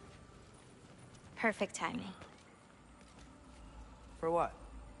 Perfect timing. For what?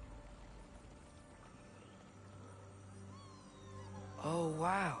 Oh,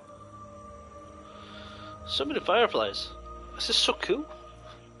 wow. So many fireflies. This is so cool.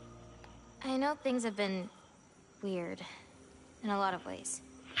 I know things have been weird in a lot of ways,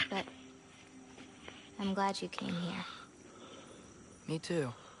 but I'm glad you came here. Me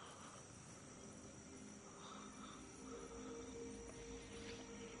too.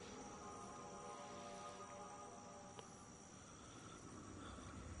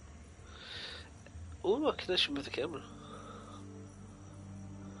 Oh, my connection with the camera.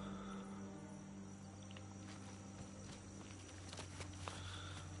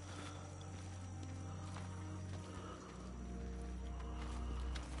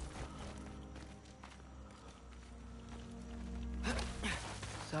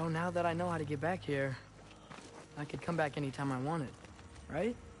 So now that I know how to get back here, I could come back anytime I wanted,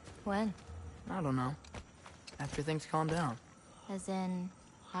 right? When? I don't know. After things calm down. As in,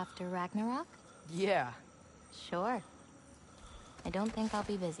 after Ragnarok? Yeah. Sure. I don't think I'll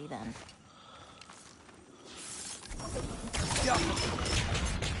be busy then.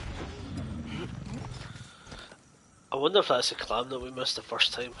 I wonder if that's a clam that we missed the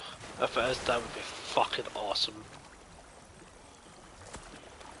first time. If it is, that would be fucking awesome.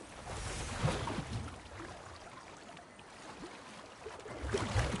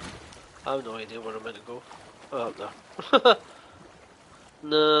 I have no idea where I'm meant to go. Oh, up there.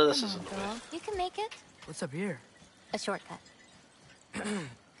 No, this Come isn't on, the way. girl. You can make it. What's up here? A shortcut.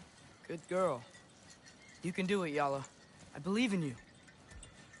 Good girl. You can do it, Yala. I believe in you.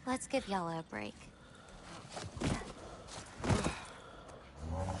 Let's give Yella a break.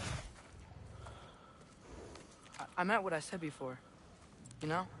 I meant what I said before. You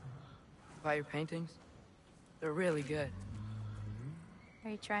know? About your paintings. They're really good. Are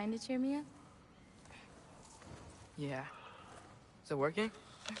you trying to cheer me up? Yeah. Is it working?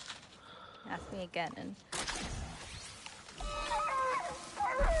 Ask me again and...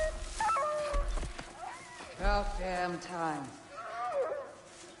 About damn time.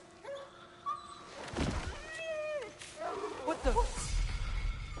 What the?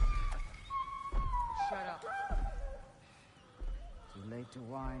 Shut up. Too late to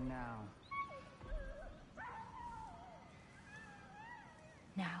whine now.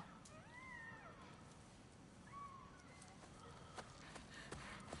 Now.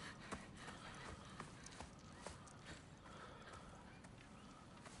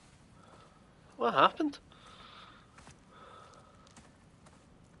 What happened?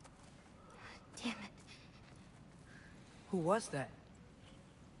 Damn it. Who was that?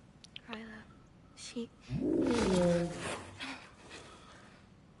 Ryla. She...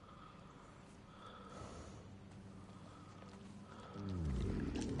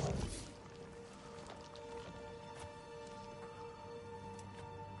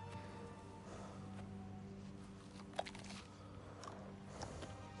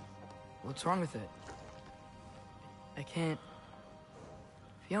 What's wrong with it? I can't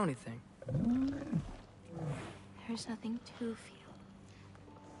feel anything. There's nothing to feel.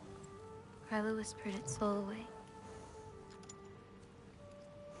 Ryla whispered its soul away.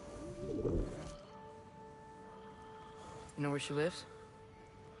 You know where she lives?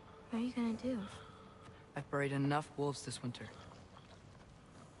 What are you gonna do? I've buried enough wolves this winter.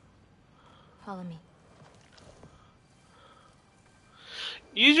 Follow me.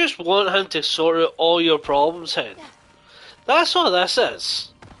 You just want him to sort out all your problems, Hen. That's all this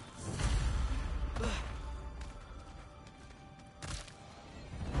is.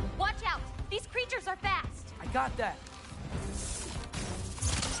 Watch out! These creatures are fast! I got that.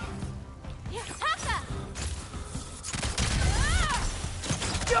 Taka!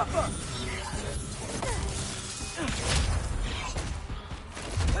 Jumper!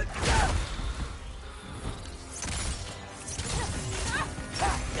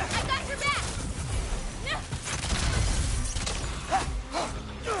 I got your back!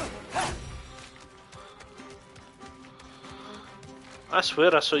 I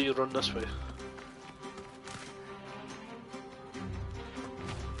swear I saw you run this way.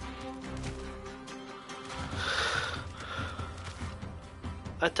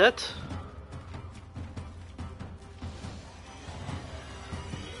 I did.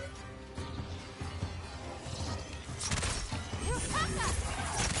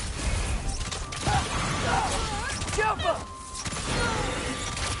 Jumper!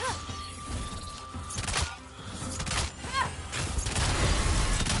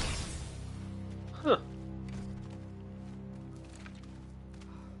 Huh.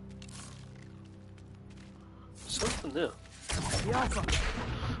 Something there.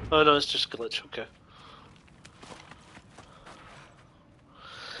 Oh no, it's just a glitch, okay.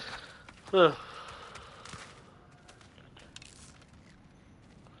 Huh.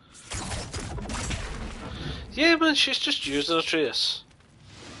 Yeah, man, she's just using a trace.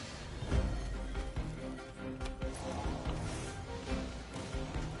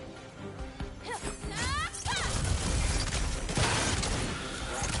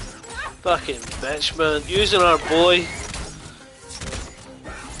 Fucking bitch, man. Using our boy.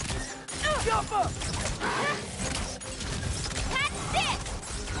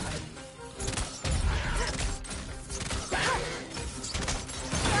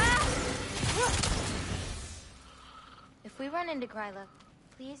 If we run into Gryla,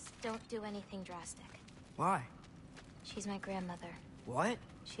 please don't do anything drastic. Why? She's my grandmother. What?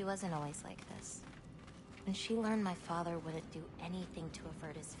 She wasn't always like this. When she learned my father wouldn't do anything to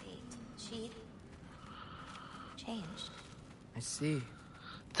avert his fate, she changed. I see.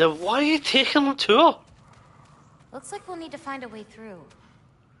 Then why are you taking them to her? Looks like we'll need to find a way through.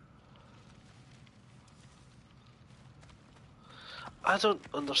 I don't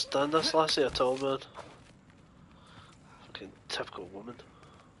understand this lassie at all, man. Fucking typical woman.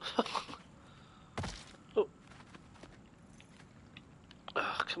 Oh.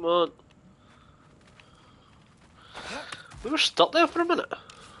 Ah, come on. We were stuck there for a minute.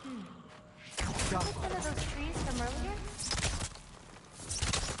 Is this one of those trees from earlier?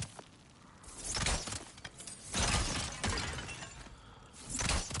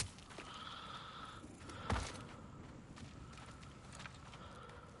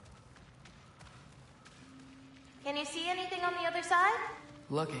 Can you see anything on the other side?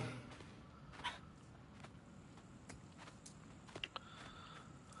 Looking.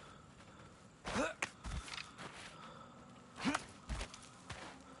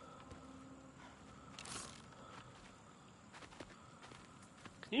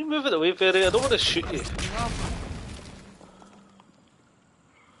 Can you move it away, Fairy? I don't want to shoot you.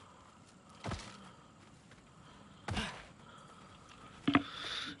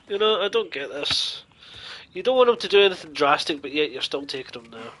 You know, I don't get this. You don't want him to do anything drastic, but yet you're still taking him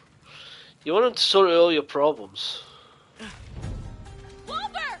now. You want him to sort out all your problems.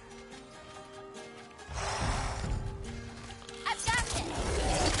 Wolver! I've got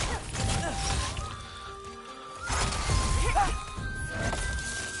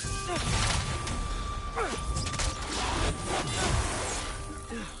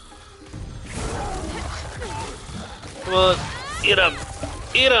Come on, eat him!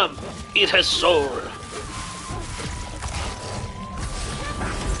 Eat him! Eat his sword!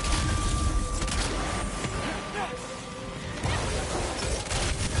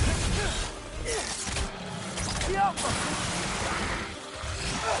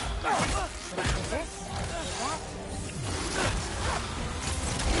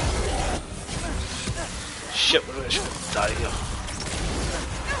 Shit, we're just gonna die here.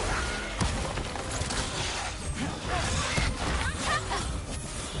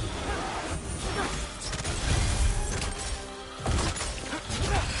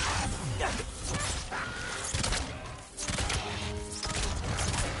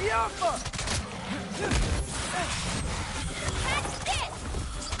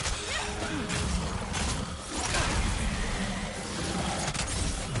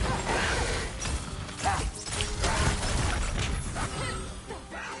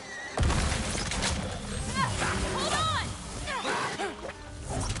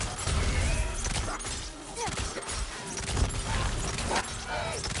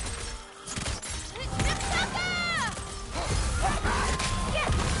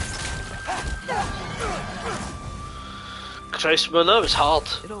 Christ, man, that was hard.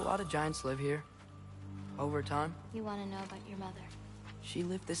 Did a lot of giants live here? Over time? You want to know about your mother? She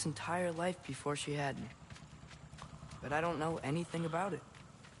lived this entire life before she had me. But I don't know anything about it.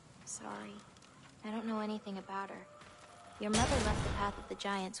 Sorry. I don't know anything about her. Your mother left the path of the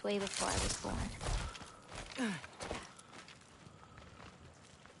giants way before I was born.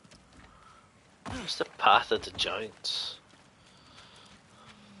 What's the path of the giants?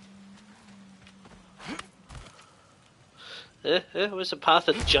 Where's the path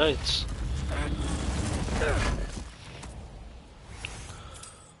of the giants?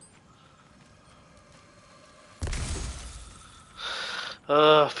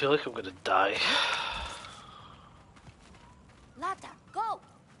 I feel like I'm gonna die. Lata, go!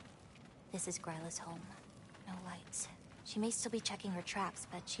 This is Gryla's home. No lights. She may still be checking her traps,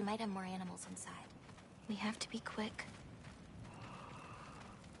 but she might have more animals inside. We have to be quick.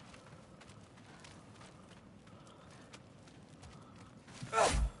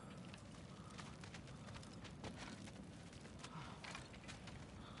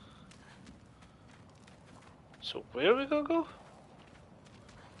 So where are we gonna go?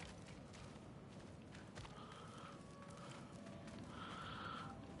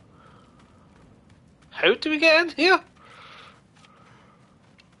 How do we get in here?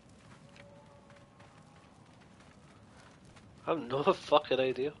 I have no fucking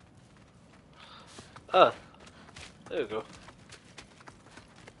idea. Ah, there we go.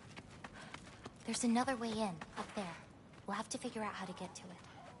 There's another way in, up there. We'll have to figure out how to get to it.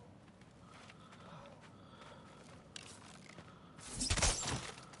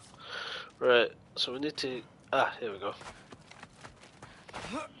 Right, so we need to... Ah, here we go.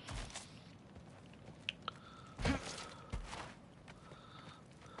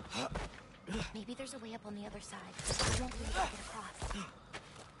 Maybe there's a way up on the other side. I won't be able to get across.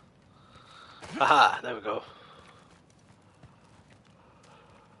 Aha, there we go.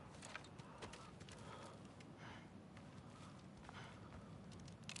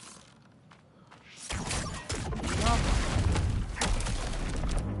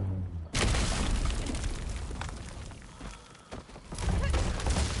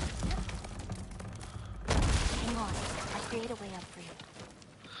 Hang on, I'll create a way up for you.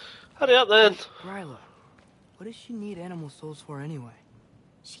 Hurry up then. Gryla, what does she need animal souls for anyway?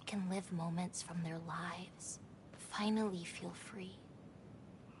 She can live moments from their lives. Finally feel free.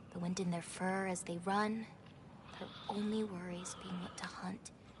 The wind in their fur as they run. Their only worries being what to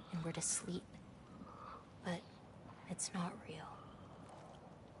hunt and where to sleep. But it's not real.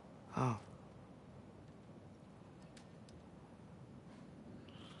 Oh.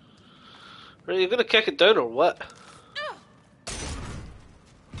 Right, you gonna kick it down or what?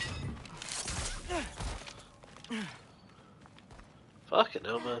 Fucking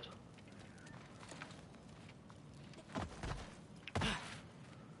hell, man.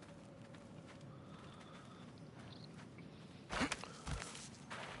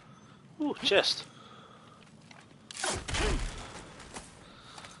 Ooh, chest.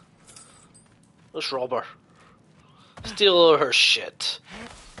 Let's rob her. Steal all her shit.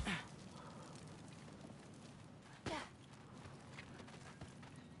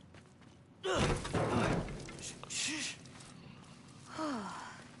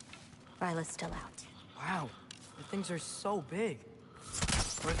 Ryla's still out. Wow, the things are so big.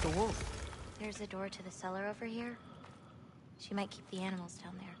 Where's the wolf? There's a door to the cellar over here. She might keep the animals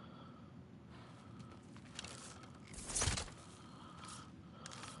down there.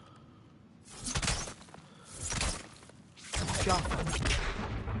 Jump.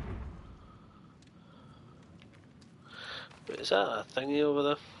 Wait, is that a thingy over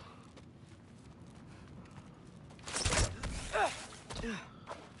there?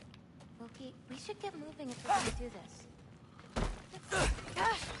 Loki, we should get moving if we're gonna do this.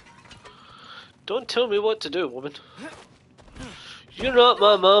 Don't tell me what to do, woman. You're not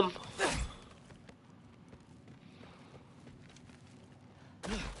my mum.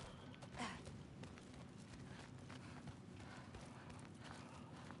 The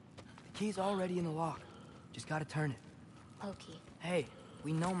key's already in the lock. Just gotta turn it. Loki, Hey,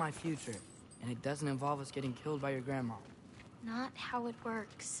 we know my future, and it doesn't involve us getting killed by your grandma. not how it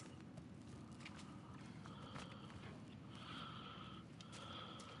works.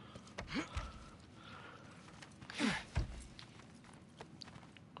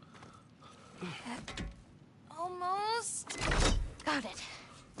 Almost. Got it.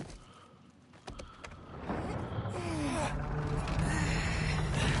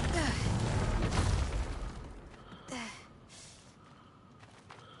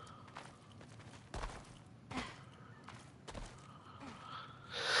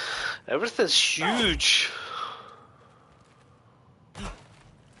 Everything's huge.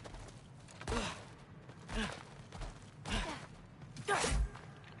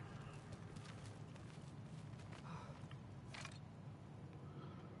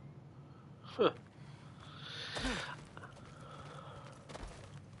 Huh.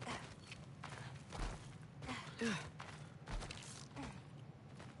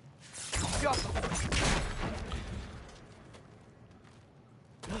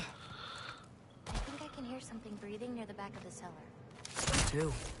 I think I can hear something breathing near the back of the cellar. Me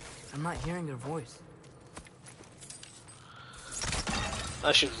too. I'm not hearing their voice.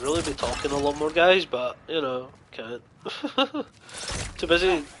 I should really be talking a lot more, guys, but, you know, can't. Too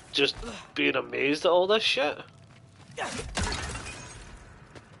busy just being amazed at all this shit.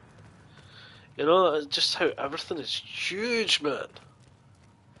 You know, just how everything is huge, man.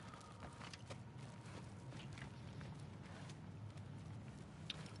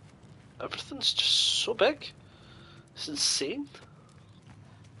 Everything's just so big. It's insane.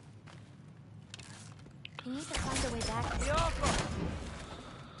 We need to find a way back.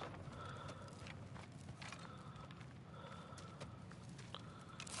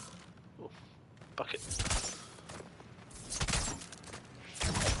 Oh, bucket.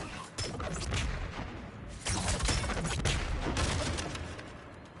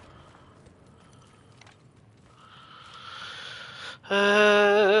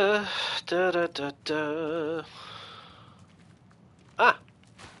 Da da da da. Ah.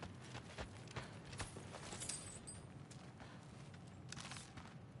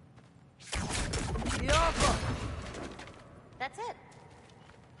 That's it.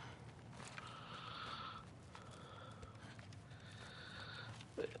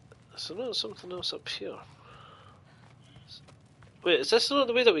 So there's something else up here. Wait, is this not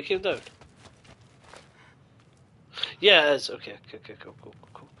the way that we came down? Yeah, it is. Okay, cool.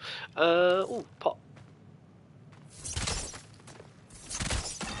 Ooh, pot.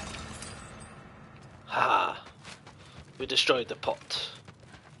 Ha! We destroyed the pot.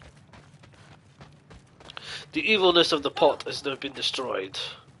 The evilness of the pot has now been destroyed.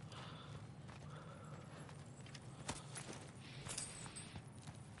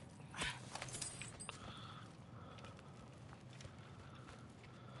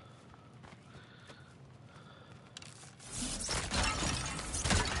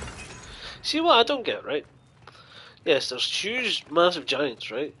 See what I don't get, right? Yes, there's huge, massive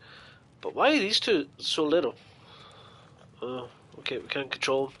giants, right? But why are these two so little? Oh, okay, we can't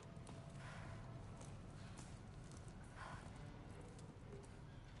control them.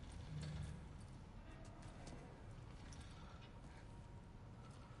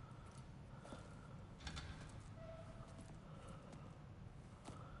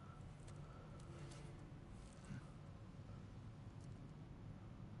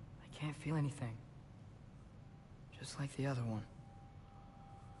 I can't feel anything. Just like the other one.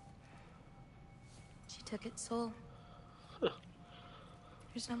 She took its soul. Huh.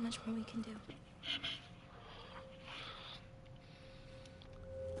 There's not much more we can do.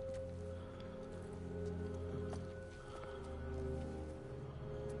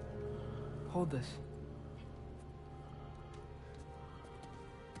 Hold this.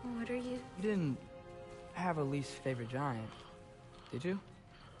 What are you? You didn't have a least favorite giant, did you?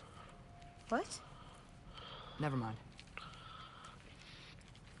 What? Never mind.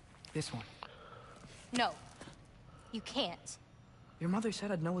 This one. No. You can't. Your mother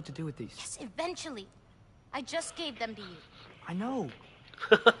said I'd know what to do with these. Yes, eventually. I just gave them to you. I know.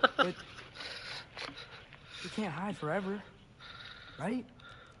 But we can't hide forever, right?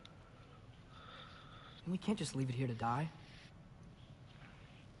 And we can't just leave it here to die.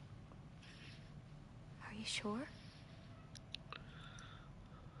 Are you sure?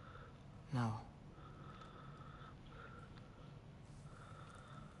 No.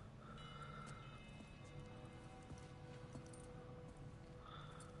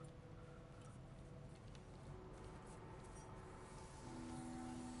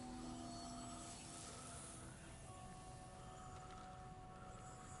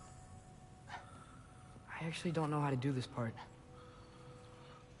 I actually don't know how to do this part.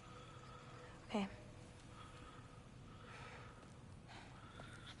 Okay.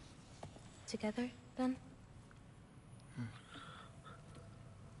 Together, then?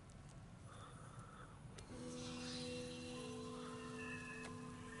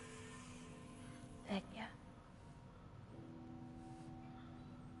 Vecchia.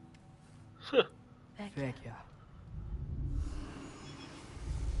 Huh. Vecchia.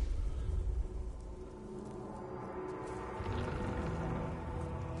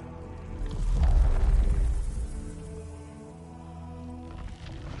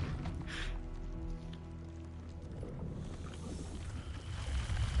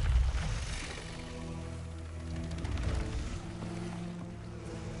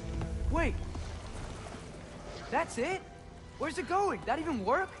 Wait! That's it? Where's it going? That even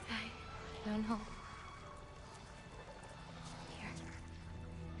work? No, no. Here.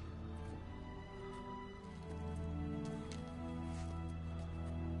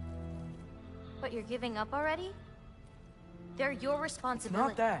 But you're giving up already? They're your It's responsibility.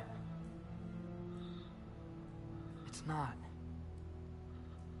 not that. It's not.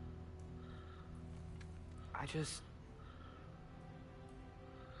 I just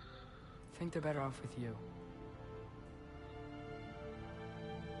think they're better off with you.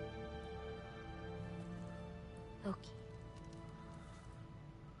 Loki.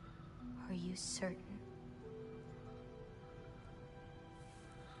 Are you certain?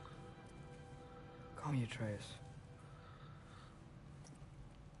 Call me Atreus.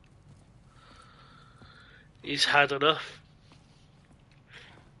 He's had enough.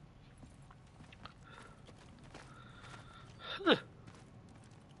 Huh.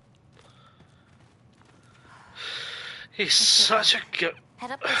 He's such a good.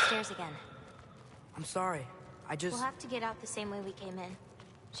 Head up those stairs again. I'm sorry. I just... We'll have to get out the same way we came in.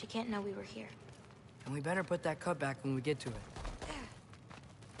 She can't know we were here. And we better put that cut back when we get to it.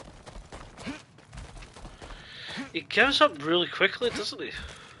 He gives up really quickly, doesn't he?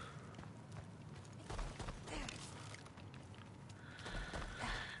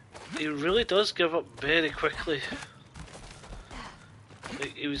 He really does give up very quickly.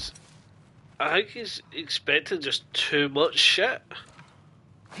 Like, he was... I think he's expecting just too much shit.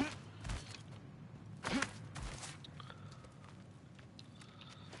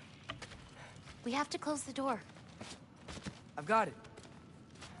 We have to close the door. I've got it.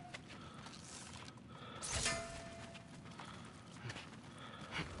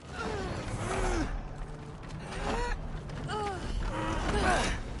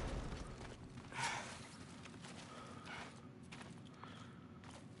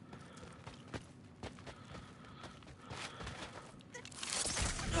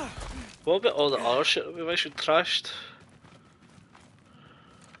 What about all the other shit that we've actually trashed?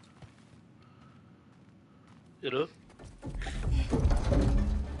 You know?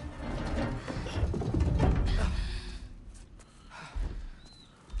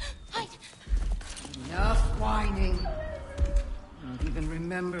 Hide! Enough whining. Won't even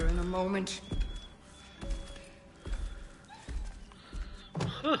remember in a moment.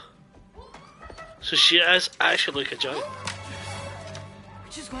 Huh. So she is actually like a giant.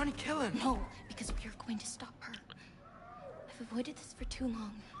 We just want to kill him. No, because we are going to stop her. I've avoided this for too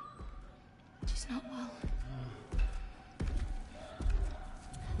long. She's not well.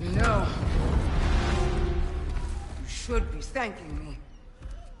 No. You should be thanking me.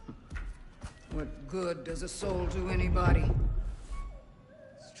 What good does a soul do anybody?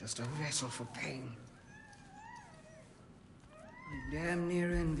 It's just a vessel for pain. I damn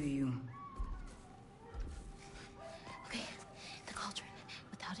near envy you. Okay, the cauldron.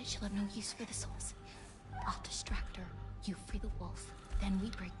 Without it, she'll have no use for the souls. I'll distract her. You free the wolf. Then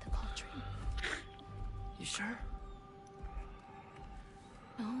we break the cauldron. You sure?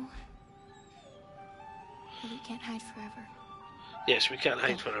 No. But we can't hide forever. Yes, we can't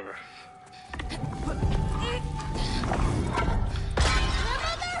hide forever.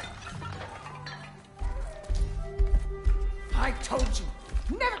 I told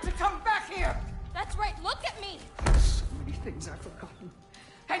you never to come back here! That's right, look at me! So many things I've forgotten.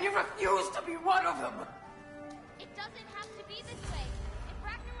 And you refuse to be one of them! It doesn't have to be this way. If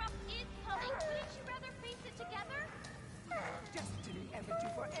Ragnarok is coming, wouldn't you rather face it together? Destiny ever do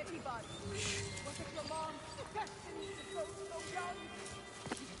for anybody? Was it your mom's destiny to go so young?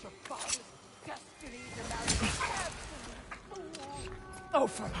 Was it your father's destiny to marry an absolute fool? Oh,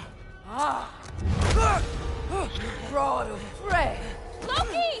 for... You brought of prey!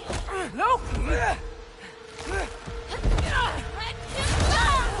 Loki! Loki! Let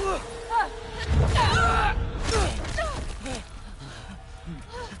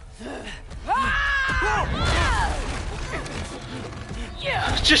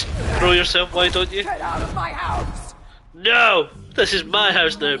Just throw yourself, why don't you? Get out of my house! No! This is my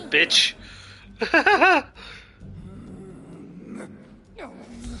house now, bitch!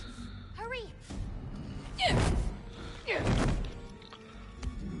 Hurry!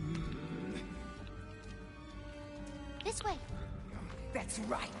 This way. That's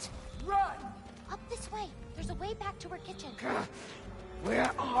right. Run! Up this way. There's a way back to her kitchen.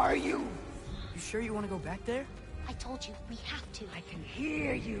 Where are you? You sure you want to go back there? I told you, we have to. I can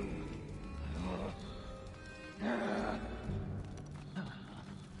hear you.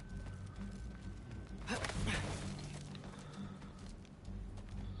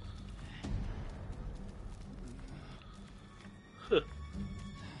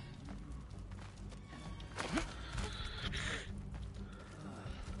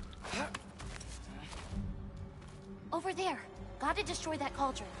 Over there. Gotta destroy that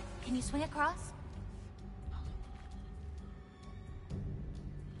cauldron. Can you swing across?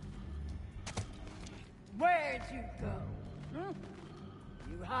 Where'd you go? Hmm?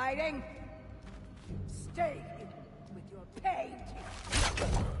 You hiding? Stay hidden with your painting.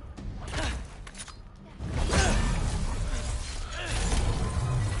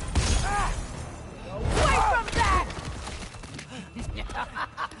 Away from that!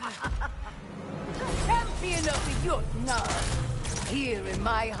 Champion of the Jotnar, here in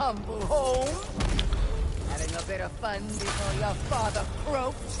my humble home. Having a bit of fun before your father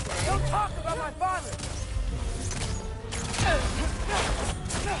croaks. Eh? Don't talk about my father!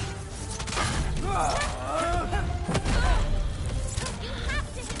 You have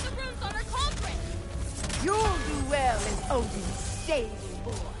to hit the runes on our cauldron! You'll do well in Odin's stable,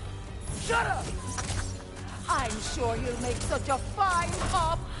 boy. Shut up! I'm sure you'll make such a fine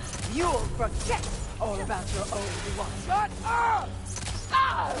pop, you'll forget all about your old one. Shut up!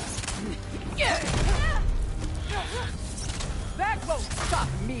 Ah! That won't stop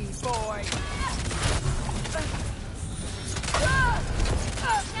me, boy.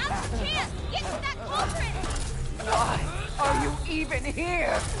 Now's the chance! Get to that cauldron! Why are you even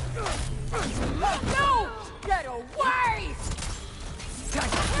here? No! Get away!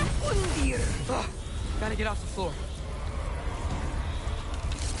 Gotta get off the floor.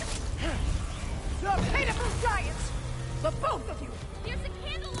 The pitiful giants! The both of you! There's a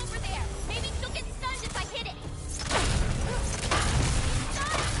candle over there! Maybe she'll get stunned if I hit it!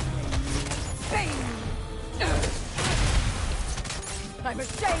 Bang! I'm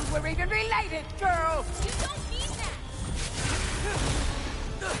ashamed we're even related, girl! You don't mean that!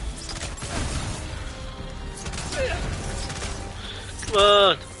 Come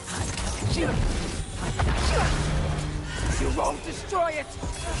on. You won't destroy it!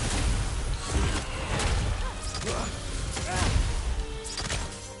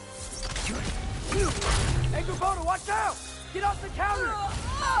 Hey, Kubota, watch out! Get off the counter!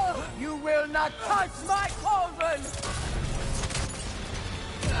 You will not touch my cauldron!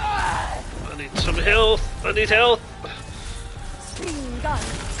 I need some health. I need health. Steam gun,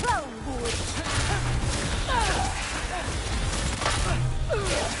 clownwood!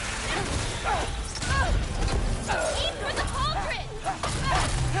 Aim for the cauldron!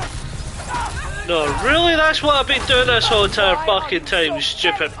 No, really? That's what I've been doing this whole entire fucking time, you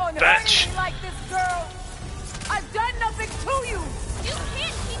stupid bitch. Like this, girl. I've done nothing to you! You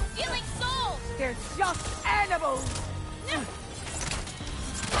can't keep stealing souls! They're just animals!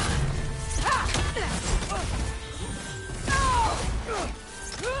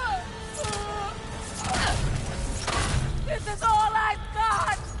 This is all I've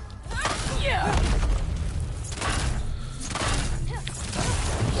got!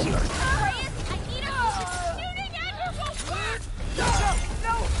 Reyes, I need a shooting admirable! No!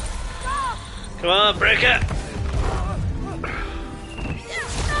 Stop! Come on, break it.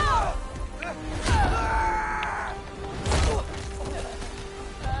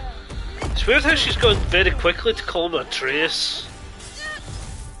 It's weird how she's going very quickly to call him a trace.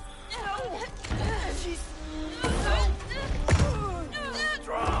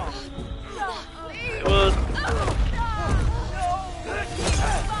 Come on.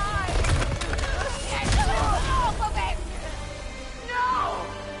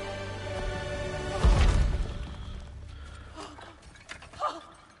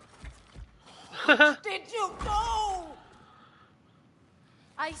 Did you go?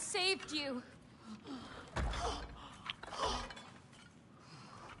 I saved you.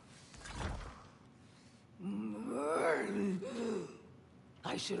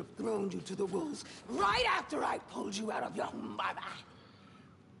 I should have thrown you to the wolves right after I pulled you out of your mother.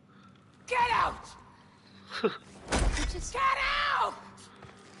 Get out! Just Get out!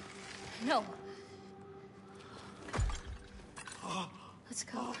 no. Let's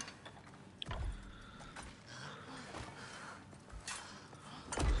go.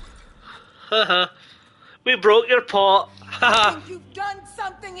 Haha. We broke your pot. Haha. Think you've done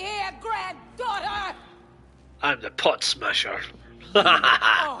something here, granddaughter? I'm the pot smasher.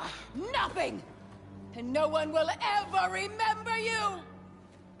 Oh, nothing! And no one will ever remember you!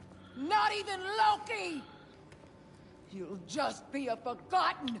 Not even Loki! You'll just be a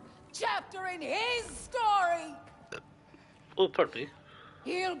forgotten chapter in his story! Oh, pardon me.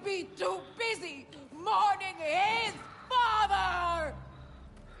 He'll be too busy mourning his father!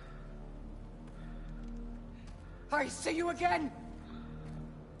 I see you again!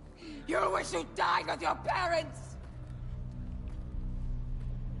 You wish you died with your parents!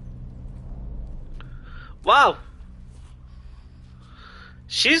 Wow.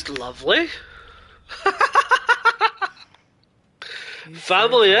 She's lovely. you sure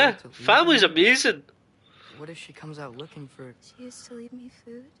Family, it's yeah. alright to leave Family's her? amazing. What if she comes out looking for... She used to leave me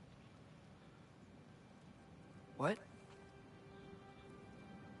food. What?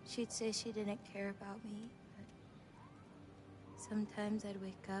 She'd say she didn't care about me, but sometimes I'd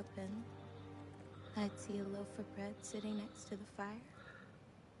wake up and I'd see a loaf of bread sitting next to the fire.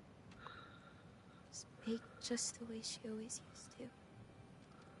 Just baked just the way she always used to.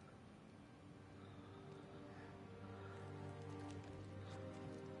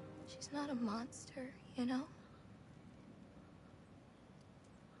 She's not a monster, you know?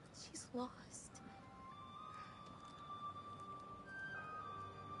 She's lost.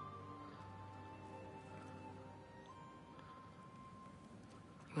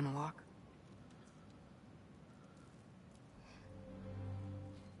 You wanna walk?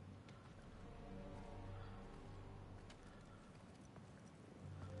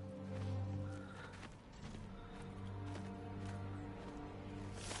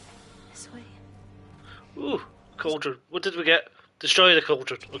 This way. Ooh, cauldron. What did we get? Destroy the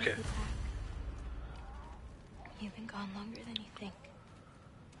cauldron. Okay. Take me back. You've been gone longer than you think.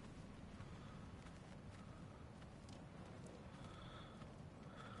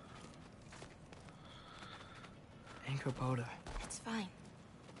 Anchorboda. It's fine.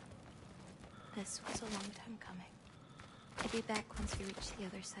 This was a long time coming. I'll be back once we reach the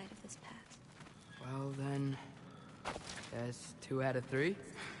other side of this path. Well then... That's 2 out of 3?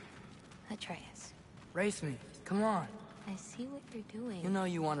 Atreus, Race me. Come on. I see what you're doing. You know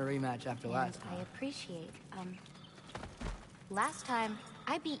you want a rematch after and last I time. appreciate, last time,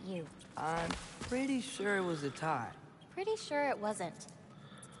 I beat you. I'm pretty sure it was a tie. Pretty sure it wasn't.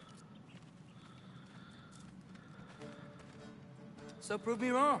 So prove me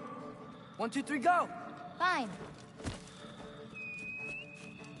wrong. 1, 2, 3, go! Fine.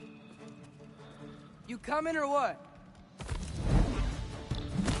 You coming or what?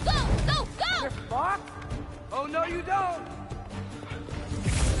 Go! Go! Go! You're fucked? Oh, no, you don't!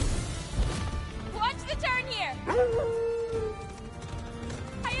 Watch the turn here!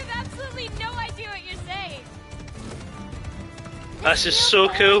 I have absolutely no idea what you're saying. That's just so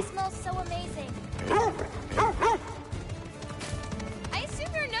cool. It smells so amazing. I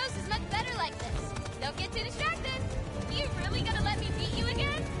assume your nose is much better like this. Don't get too distracted. You really gonna let me beat you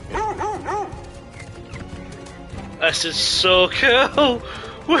again? This is so cool.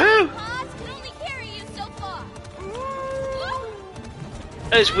 Woohoo! Paws can only carry you so far. Woo!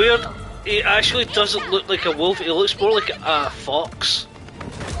 It's weird. He actually doesn't look like a wolf. He looks more like a fox.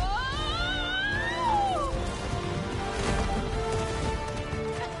 Whoa!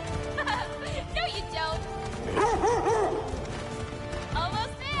 No, you don't.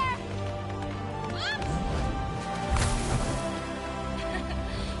 Almost there. Whoops!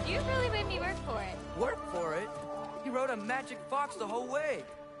 You really made me work for it. Work for it? You rode a magic fox the whole way.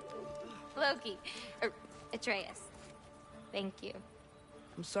 Loki. Atreus. Thank you.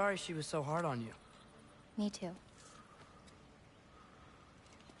 I'm sorry she was so hard on you. Me too.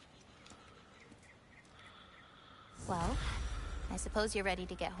 Well, I suppose you're ready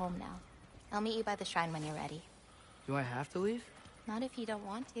to get home now. I'll meet you by the shrine when you're ready. Do I have to leave? Not if you don't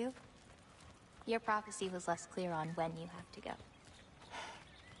want to. Your prophecy was less clear on when you have to go.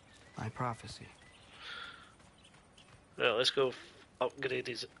 My prophecy. Right, let's go upgrade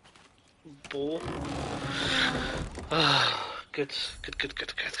his bow. Good, good, good,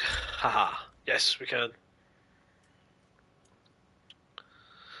 good, good. Haha. Yes, we can.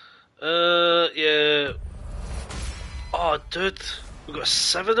 Yeah. Oh, dude, we got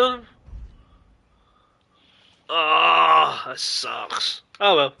 7 on him. Ah, that sucks.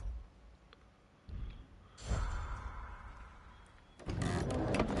 Oh well.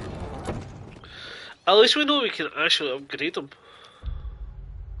 At least we know we can actually upgrade them.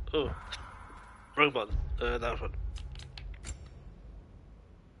 Oh, wrong button. That one.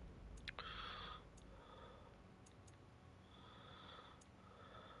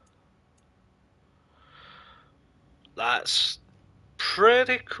 That's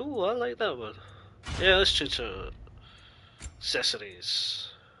pretty cool. I like that one. Yeah, let's change to accessories.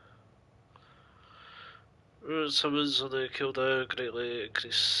 Summons on the cooldown greatly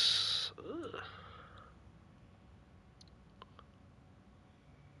increase.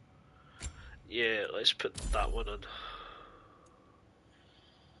 Yeah, let's put that one on.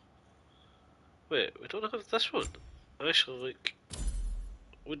 Wait, we don't have this one. Actually, like,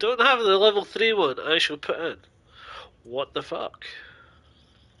 we don't have the level 3 one I actually put in. What the fuck?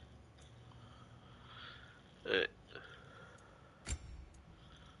 Right.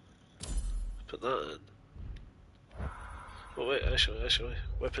 Put that in. Oh wait, actually,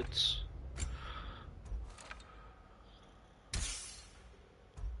 weapons.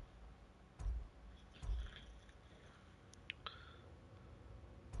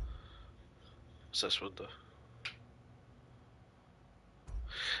 It's this window.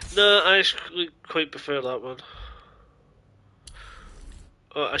 No, I actually quite prefer that one.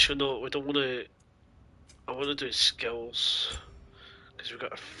 Oh, actually no, we don't want to... I want to do skills. Because we've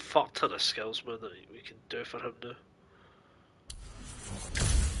got a fuck ton of skills, man, that we can do for him now.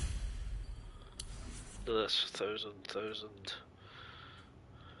 No, that's 1,000,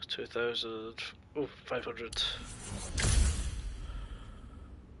 2,000, oh, 500.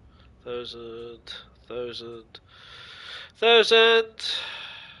 1,000, 1,000, 1,000,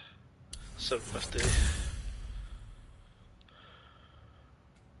 750.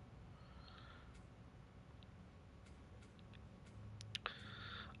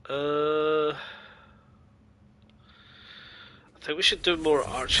 I think we should do more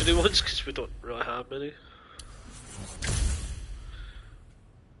archery ones because we don't really have many.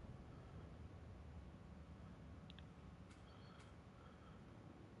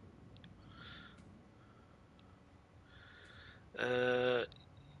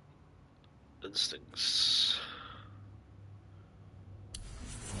 Instincts.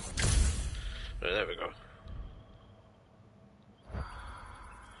 Right, there we go.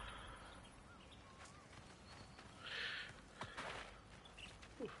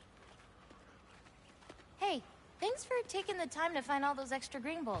 Hey, thanks for taking the time to find all those extra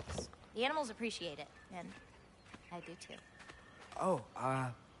green bulbs. The animals appreciate it, and I do too. Oh,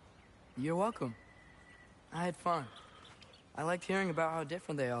 you're welcome. I had fun. I liked hearing about how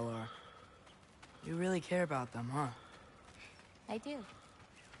different they all are. You really care about them, huh? I do.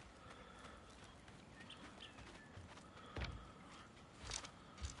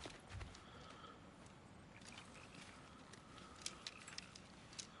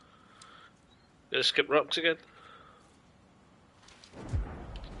 Gonna skip rocks again?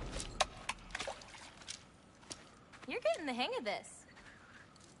 You're getting the hang of this.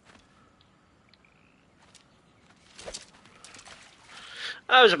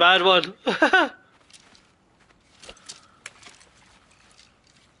 That was a bad one.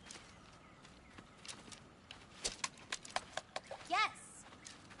 Yes.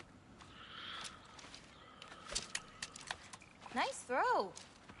 Nice throw.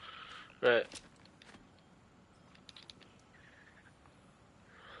 Right.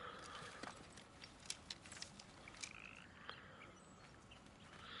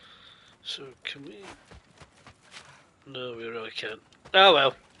 So, can we... No, we really can't. Oh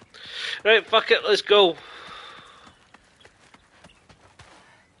well. Right, fuck it, let's go.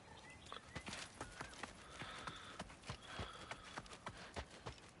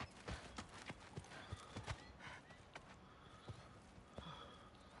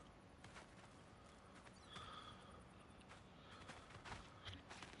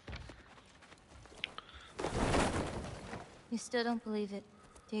 You still don't believe it,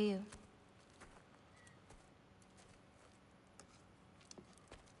 do you?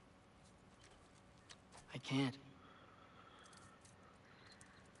 I can't.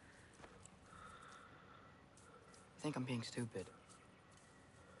 I think I'm being stupid.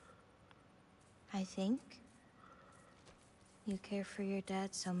 I think you care for your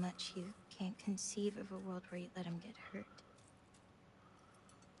dad so much you can't conceive of a world where you let him get hurt.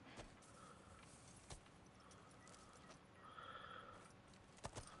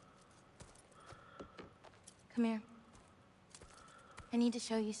 Come here. I need to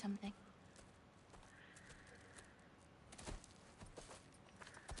show you something.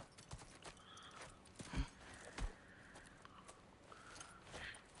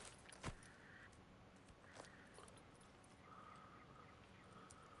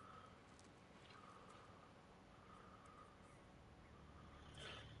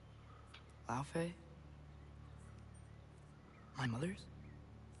 Laufey? My mother's?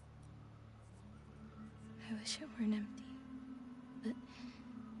 I wish it weren't empty, but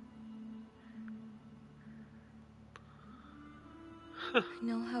I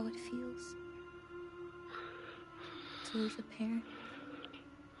know how it feels to lose a parent,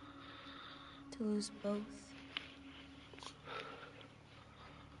 to lose both.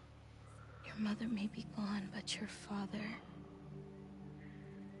 Your mother may be gone, but your father,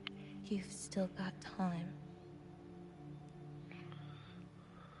 you've still got time to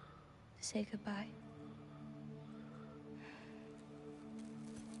say goodbye.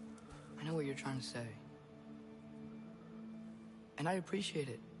 I know what you're trying to say. And I appreciate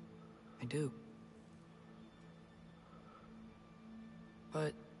it. I do.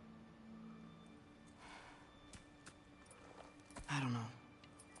 But... I don't know.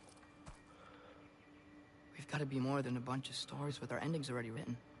 We've got to be more than a bunch of stories with our endings already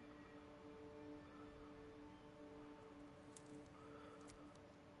written.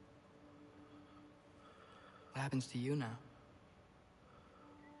 happens to you now?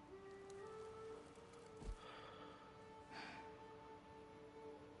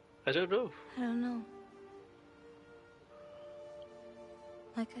 I don't know. I don't know.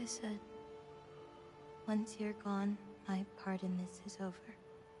 Like I said, once you're gone, my part in this is over.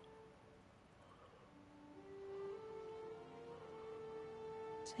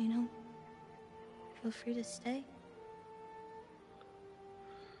 So, feel free to stay.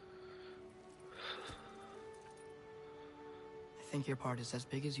 I think your part is as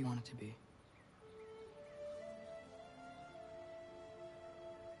big as you want it to be.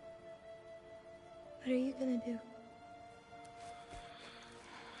 What are you gonna do?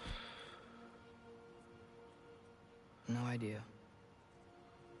 No idea.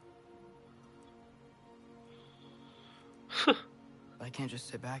 I can't just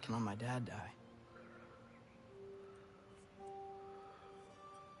sit back and let my dad die.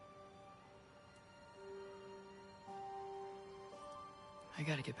 I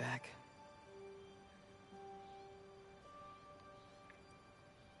gotta get back.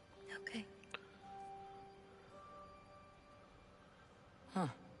 Okay. Huh.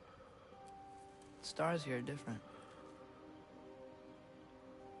 Stars here are different.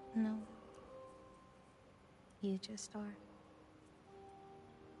 No. You just are.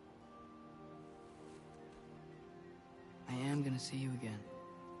 I am gonna see you again.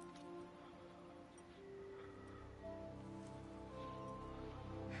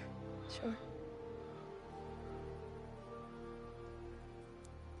 Sure.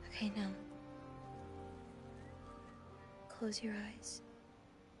 Okay, now. Close your eyes.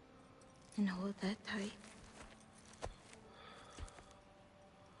 And hold that tight.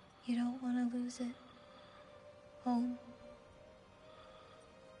 You don't want to lose it. Home.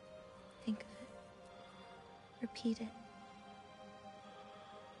 Think of it. Repeat it.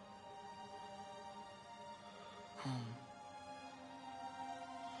 Home.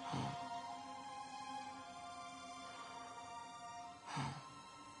 Home. Home.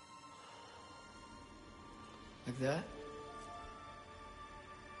 Like that?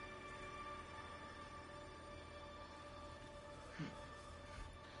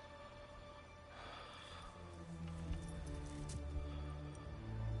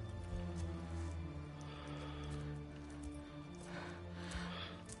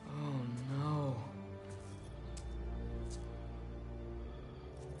 Oh no.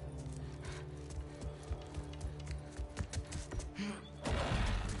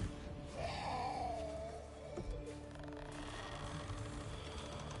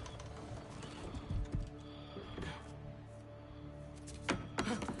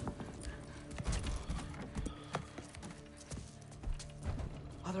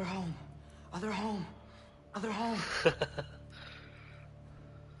 Other home. Other home. Other home.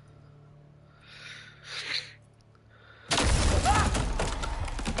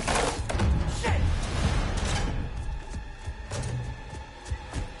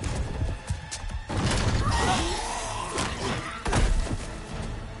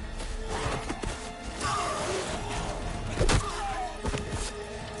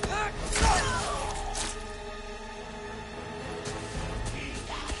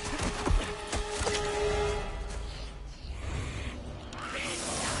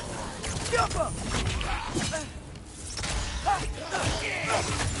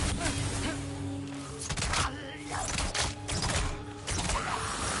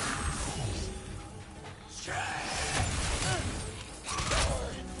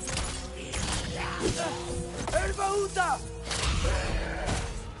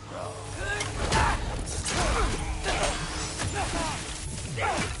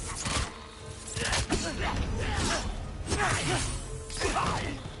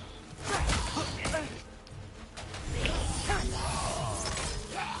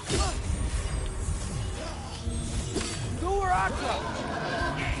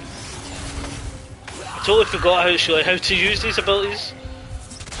 I totally forgot how to use these abilities.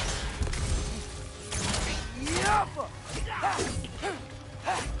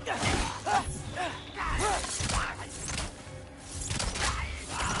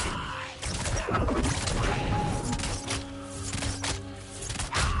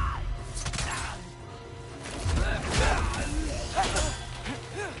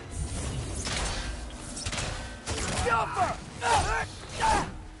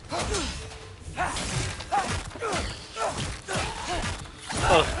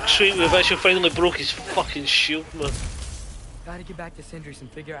 Oh, sweet, we've actually finally broke his fucking shield, man. Gotta get back to Sindris and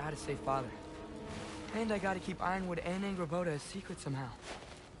figure out how to save Father. And I gotta keep Ironwood and Angrboda a secret somehow.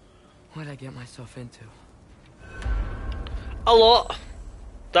 What'd I get myself into? A lot.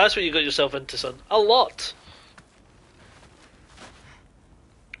 That's what you got yourself into, son. A lot.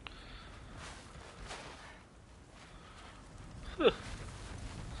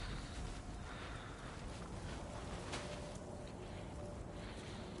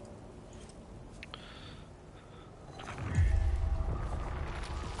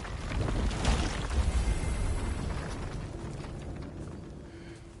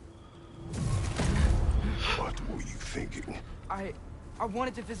 What were you thinking? I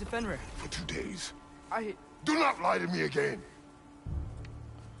wanted to visit Fenrir. For 2 days? I... Do not lie to me again!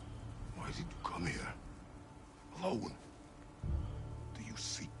 Why did you come here? Alone? Do you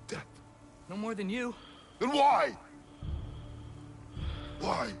seek death? No more than you. Then why?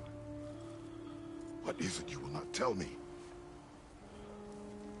 Why? What is it you will not tell me?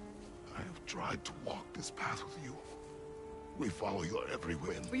 I have tried to walk this path with you. We follow your every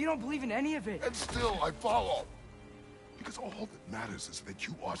whim. But you don't believe in any of it. And still I follow. Because all that matters is that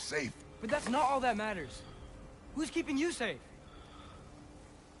you are safe. But that's not all that matters. Who's keeping you safe?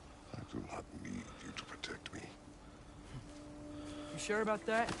 I do not need you to protect me. You sure about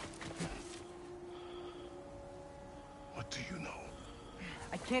that? What do you know?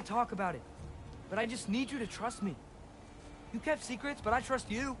 I can't talk about it. But I just need you to trust me. You kept secrets, but I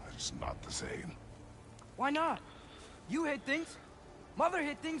trust you. It's not the same. Why not? You hid things. Mother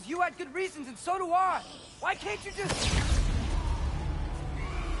hid things. You had good reasons, and so do I. Why can't you just...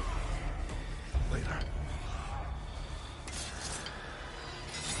 Later.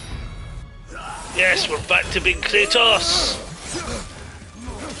 Yes, we're back to being Kratos!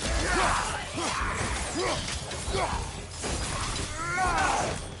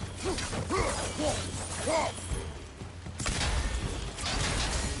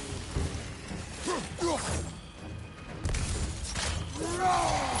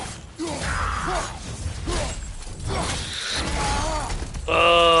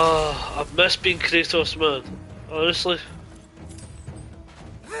 I miss being Kratos, man. Honestly.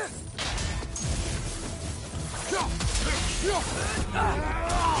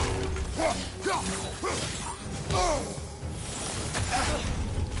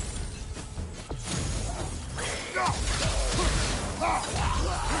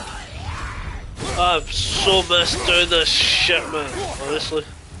 I've so missed doing this shit, man. Honestly.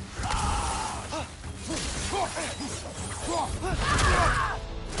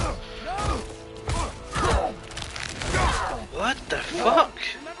 What the fuck?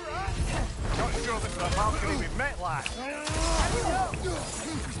 Not sure this is the Valkyrie we met last.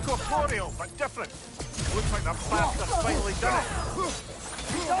 He's corporeal, but different. Looks like the bastard's finally done it.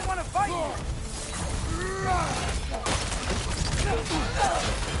 You don't want to fight!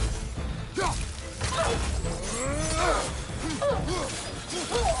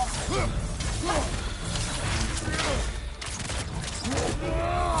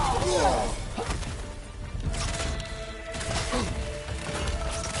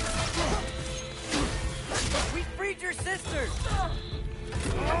 We freed your sisters!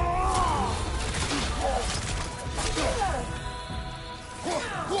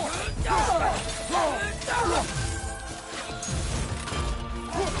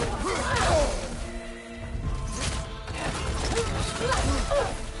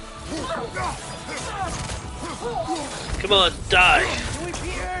 Come on, die! Can we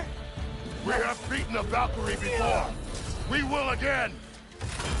beat her? We have beaten a Valkyrie before. We will again.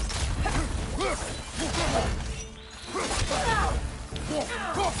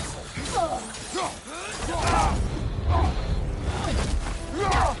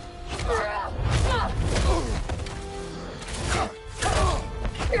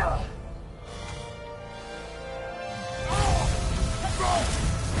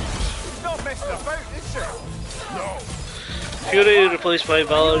 She's not messing about, is she? No. Fury replaced by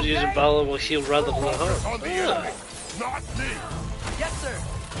Valor, using Valor will heal rather than harm. On the enemy, not me. Yes, sir.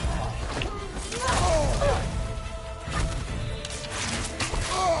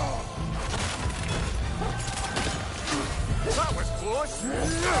 That was close.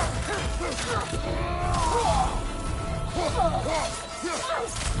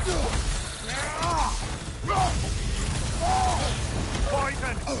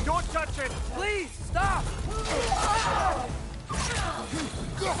 Poison! Don't touch it! Please, stop!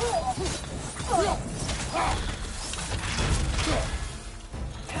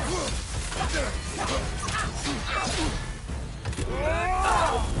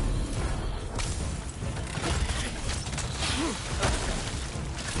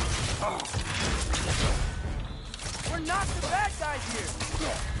 We're not the bad guys here!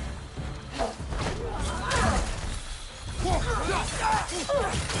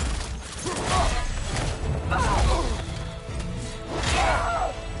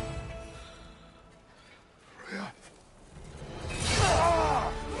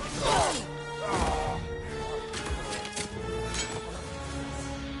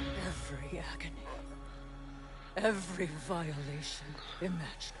 every violation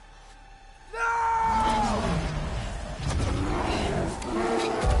imaginable.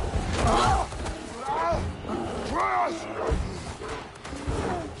 Atreus!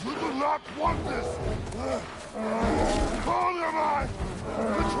 You do not want this! Calm your mind!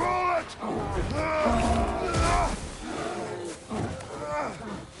 Control it!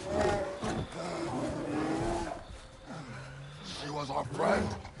 She was our friend.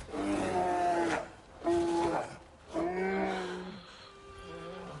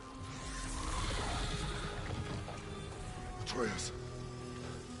 Atreus.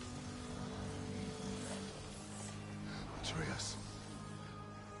 Atreus.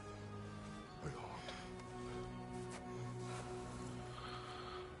 My God.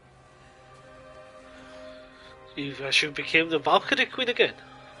 You actually became the Valkyrie Queen again.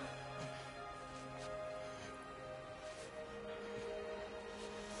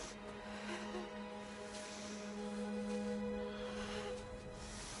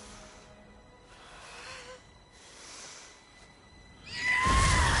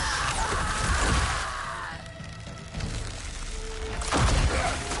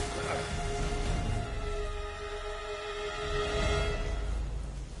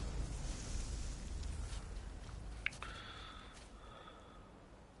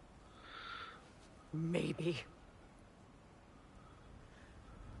 Maybe.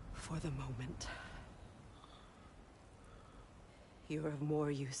 For the moment. You're of more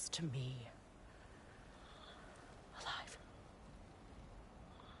use to me. Alive.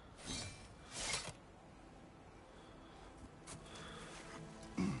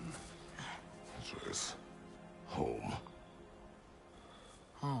 Atreus. Home.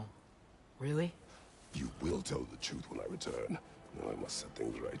 Oh, really? You will tell the truth when I return. Now I must set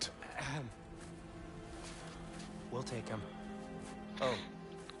things right. We'll take him. Oh,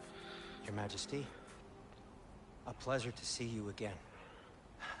 Your Majesty. A pleasure to see you again.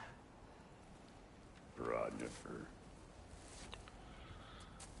 Roger.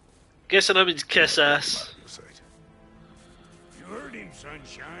 Guessing that means kiss ass. Your sight. You heard him,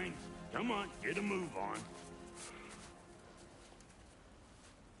 Sunshine. Come on, get a move on.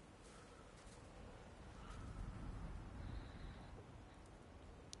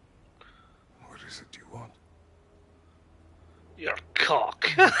 What is it you want? Your cock.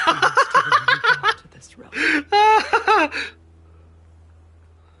 To this realm.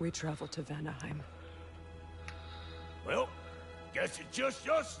 We travel to Vanaheim. Well, guess it's just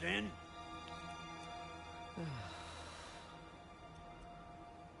us then.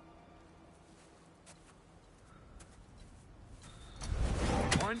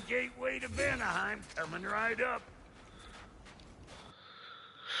 One gateway to Vanaheim coming right up.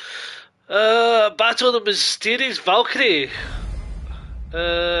 Battle of the Mysterious Valkyrie.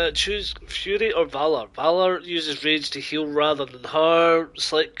 Choose Fury or Valor. Valor uses rage to heal rather than harm.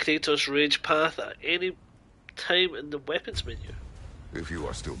 Select Kratos' rage path at any time in the weapons menu. If you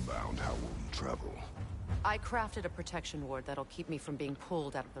are still bound, how will you travel? I crafted a protection ward that'll keep me from being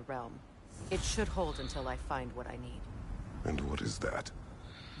pulled out of the realm. It should hold until I find what I need. And what is that?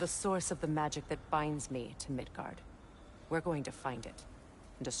 The source of the magic that binds me to Midgard. We're going to find it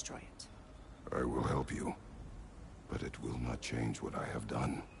and destroy it. I will help you. But it will not change what I have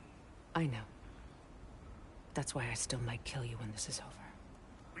done. I know. That's why I still might kill you when this is over.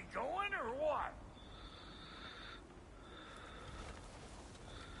 We going or what?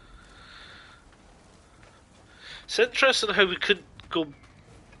 It's interesting how we couldn't go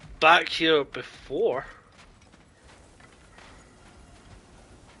back here before.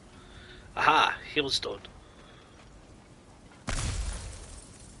 Aha, Hailstone.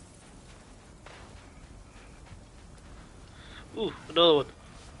 Ooh, another one.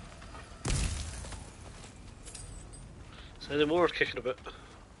 Is there any more kicking about?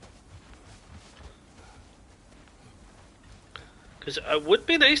 Because it would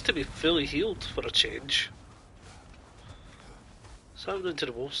be nice to be fully healed for a change. What's happening to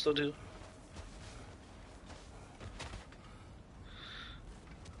the wolves down here?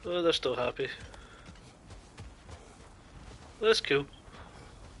 Oh, they're still happy. That's cool.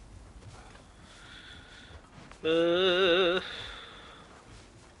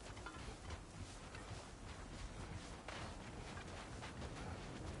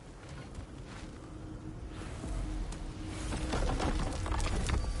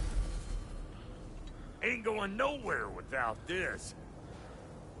 Ain't going nowhere without this.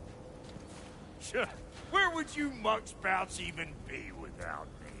 Sure, where would you muckspouts even be without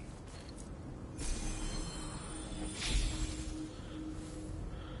me?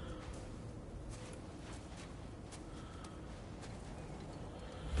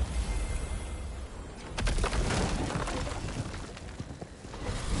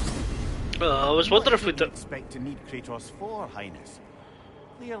 I was wondering if we What do you did. expect to need Kratos for, Highness?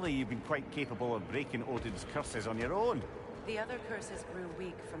 Clearly you've been quite capable of breaking Odin's curses on your own. The other curses grew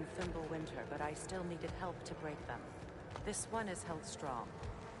weak from Fimbulwinter, but I still needed help to break them. This one is held strong.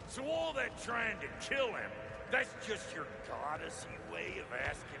 So all that trying to kill him, that's just your goddessy way of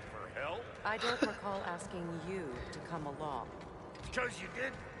asking for help? I don't recall asking you to come along. Because you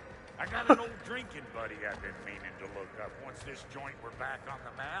didn't. I got an old drinking buddy I've been meaning to look up once this joint were back on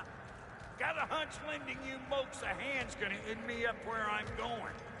the map. Got a hunch lending you mokes a hand's gonna end me up where I'm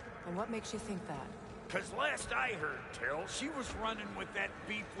going. And what makes you think that? Cause last I heard tell, she was running with that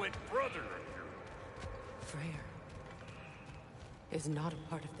beefwit brother of yours. Freyr is not a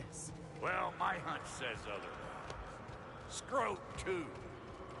part of this. Well, my hunch says otherwise. Scrote, too.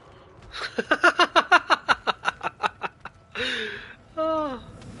 Oh.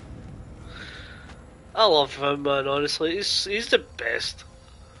 I love him, man, honestly. He's the best.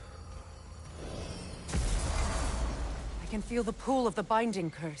 I can feel the pull of the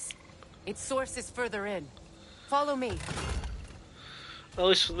binding curse. Its source is further in. Follow me. At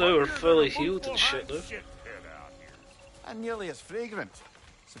least now we're fully healed and shit now. And nearly as fragrant.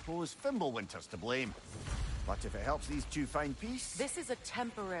 Suppose Fimbulwinter's to blame. But if it helps these two find peace... This is a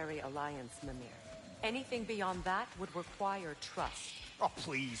temporary alliance, Mimir. Anything beyond that would require trust. Oh,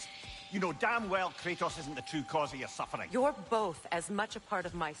 please. You know damn well Kratos isn't the true cause of your suffering. You're both as much a part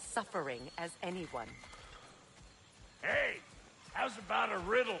of my suffering as anyone. Hey, how's about a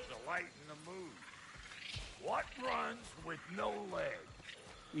riddle to lighten the mood? What runs with no legs?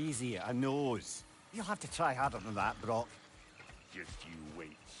 Easy, a nose. You'll have to try harder than that, Brock. Just you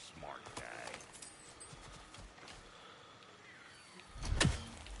wait, smart guy.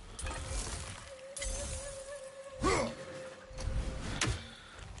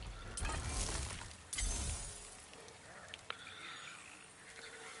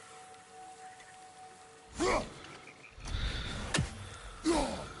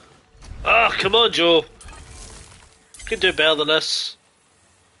 Ah, come on, Joe. You can do better than this.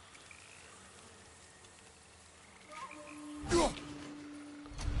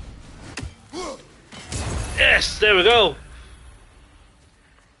 Yes, there we go.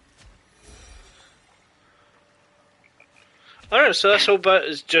 Alright, so this whole bit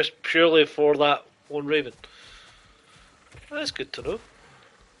is just purely for that one raven. That's good to know.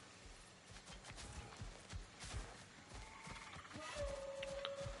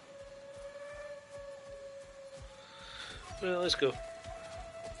 Well, let's go.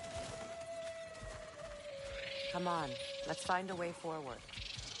 Come on, let's find a way forward.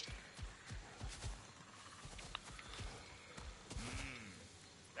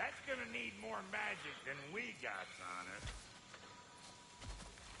 That's gonna need more magic than we got on it.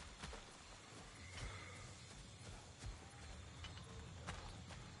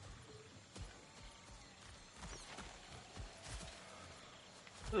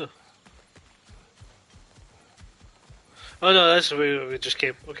 Huh. Oh no, that's where we just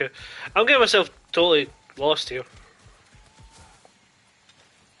came. Okay. I'm getting myself totally lost here.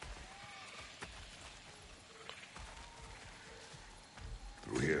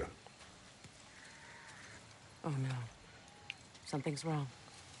 Through here. Oh no. Something's wrong.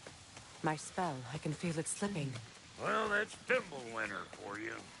 My spell, I can feel it slipping. Well, that's Fimbulwinter for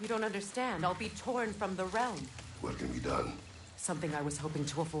you. You don't understand. I'll be torn from the realm. What can be done? Something I was hoping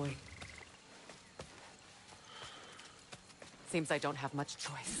to avoid. Seems I don't have much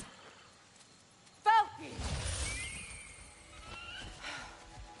choice. Falky!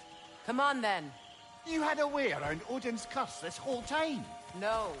 Come on, then. You had a way around Odin's curse this whole time?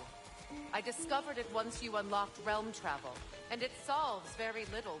 No. I discovered it once you unlocked realm travel, and it solves very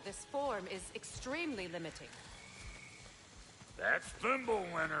little. This form is extremely limiting. That's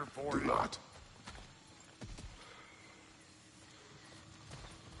Fimbulwinter for Do you. not.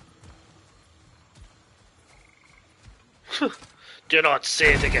 Do not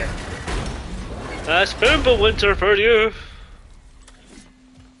say it again. That's Fimbulwinter for you.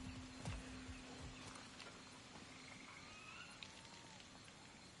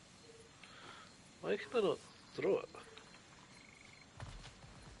 Why can I not throw it?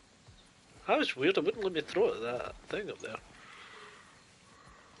 That was weird, it wouldn't let me throw it, that thing up there.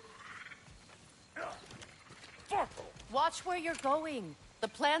 Watch where you're going. The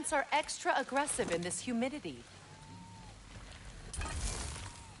plants are extra aggressive in this humidity.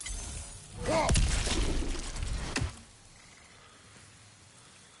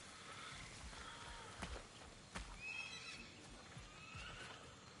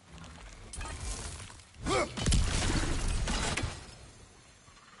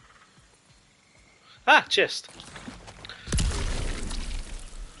 Ah, chest.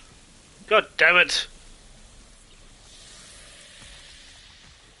 God damn it!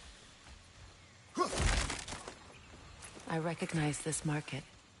 I recognize this market.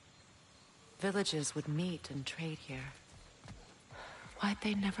 Villages would meet and trade here. Why'd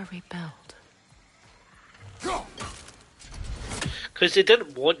they never rebuild? Because they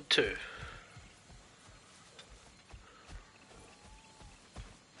didn't want to.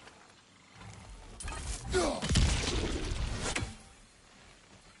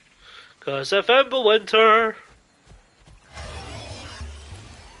 Because of Winter.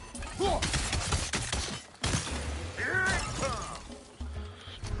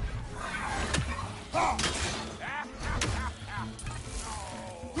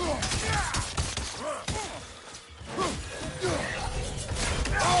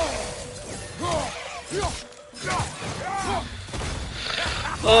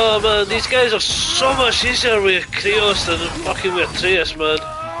 Oh man, these guys are so much easier with Kratos than fucking with Atreus, man.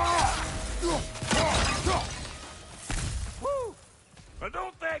 But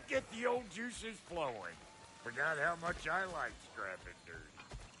don't that get the old juices flowing? Forgot how much I like scrapping dirt.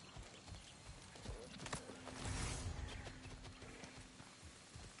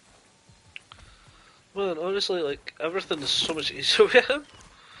 Man, honestly, like, everything is so much easier with him.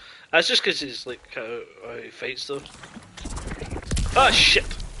 That's just because he's, like, how he fights, though. Ah, shit!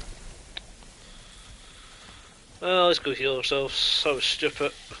 Well, let's go heal ourselves. That was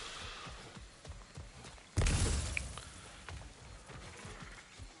stupid.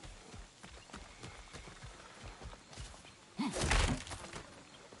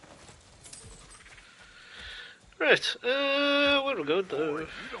 Right, where are we going Boy, now? you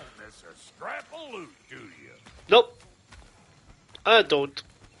don't miss a scrap of loot, do you? Nope. I don't.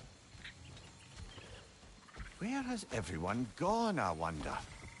 Where has everyone gone, I wonder?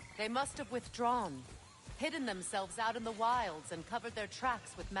 They must have withdrawn, hidden themselves out in the wilds and covered their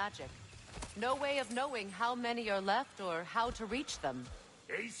tracks with magic. No way of knowing how many are left or how to reach them.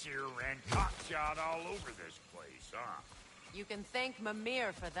 Aesir ran cockshot all over this place, huh? You can thank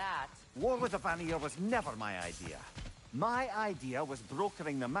Mimir for that. War with the Vanir was never my idea. My idea was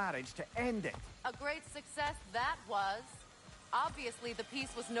brokering the marriage to end it. A great success that was. Obviously, the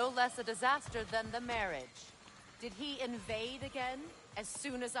peace was no less a disaster than the marriage. Did he invade again, as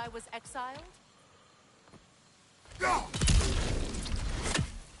soon as I was exiled?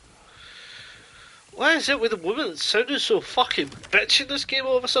 Why is it with the woman that sounded so fucking bitchy in this game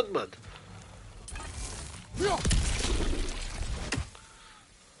all of a sudden, man?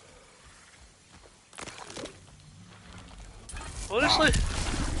 Honestly,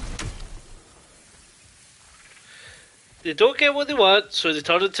 they don't get what they want, so they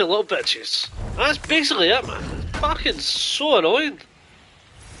turn into little bitches. That's basically it, man. Fucking so annoying.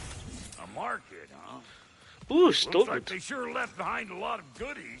 A market, huh? Ooh, Looks stupid. like they sure left behind a lot of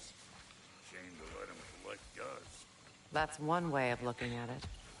goodies. Shame to let them collect us. That's one way of looking at it.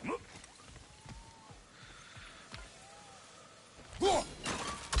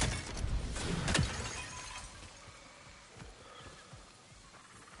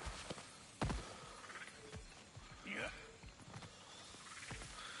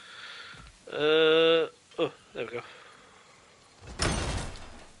 Oh, there we go.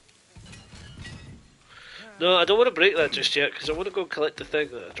 No, I don't want to break that just yet, because I want to go collect the thing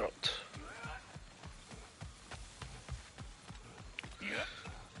that I dropped.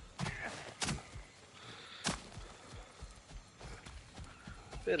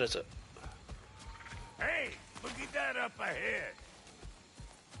 Where is it? Hey, look at that up ahead.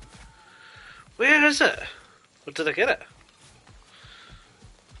 Where is it? Or did I get it?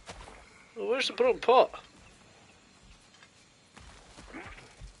 Oh, where's the broken pot?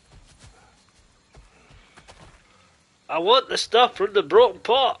 I want the stuff from the broken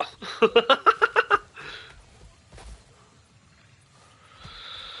pot.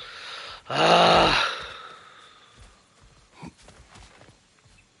 Ah.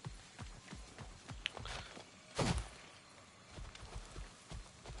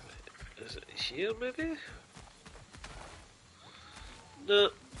 Is it here, maybe? No.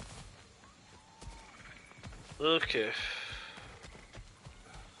 Okay.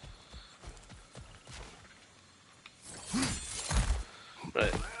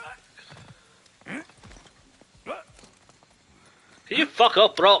 Right. Can you fuck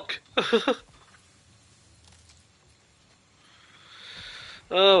up, Brock?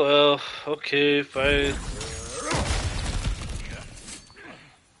 Oh well, okay, fine.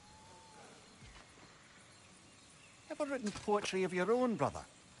 Ever written poetry of your own, brother?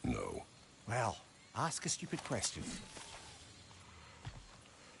 No. Well, ask a stupid question.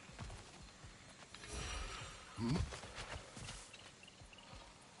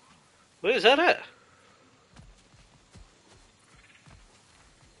 Wait, is that it?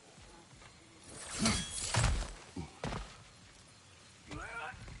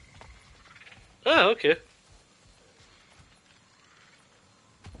 Ah, okay.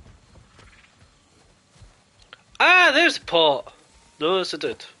 Ah, there's the pot. No, yes, I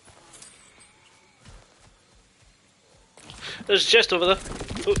did. There's a chest over there.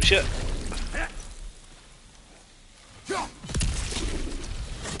 Oh, shit.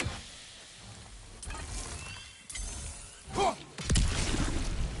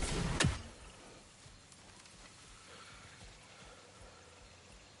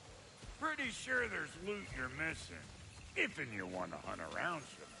 Pretty sure there's loot you're missing. If and you want to hunt around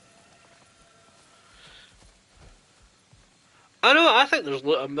some. I know, I think there's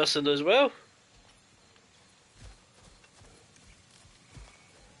loot I'm missing as well.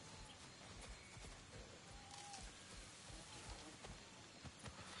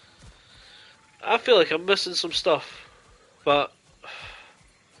 I feel like I'm missing some stuff. But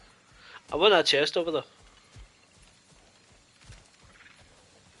I want that chest over there.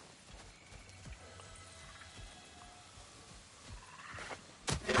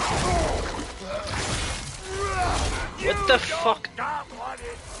 What the fuck? Got what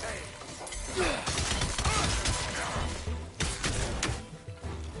it takes.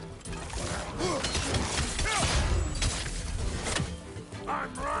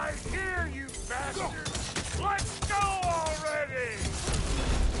 I'm right here, you bastard! Let's go already!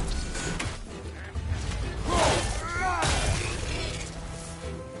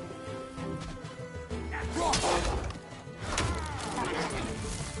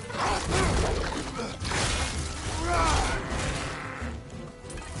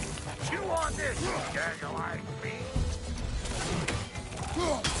 You want this, you gaggle-eyed beast?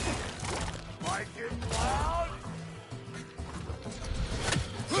 Like it loud?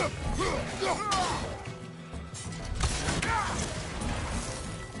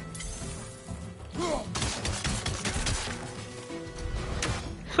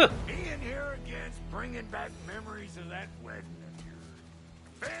 Being here again's bringing back memories of that wedding of yours.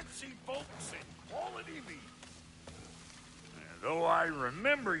 Fancy folks and quality meat. Though I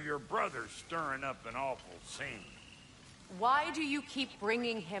remember your brother stirring up an awful scene. Why do you keep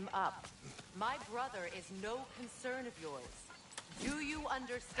bringing him up? My brother is no concern of yours. Do you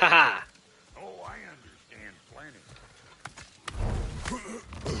understand? Haha. Oh, I understand plenty.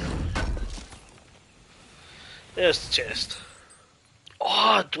 There's the chest.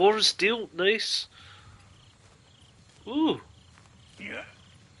 Oh, dwarven steel, nice. Ooh. Yeah.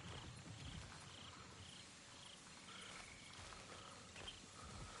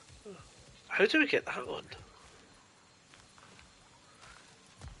 How do we get that one?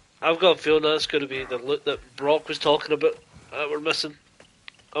 I've got a feeling that's going to be the loot that Brock was talking about that we're missing.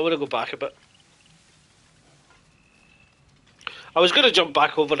 I want to go back a bit. I was going to jump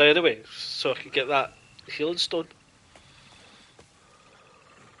back over there anyway, so I could get that healing stone.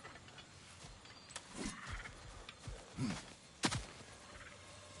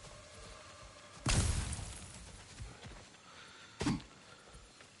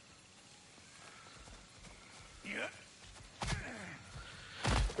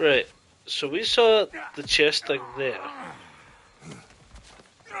 Right, so we saw the chest thing there.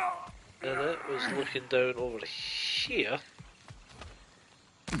 And it was looking down over here.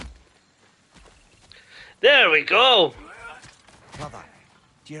 There we go! Brother,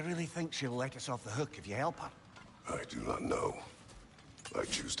 do you really think she'll let us off the hook if you help her? I do not know. I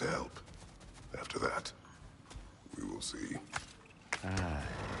choose to help. After that, we will see.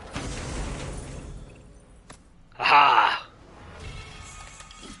 Aha!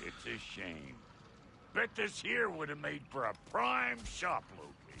 It's a shame. Bet this here would have made for a prime shop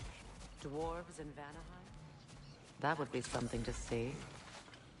location. Dwarves in Vanaheim? That would be something to see.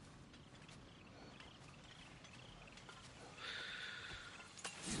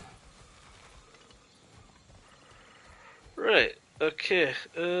 Right, okay.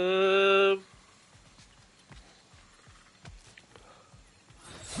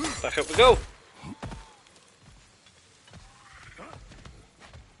 Back up we go.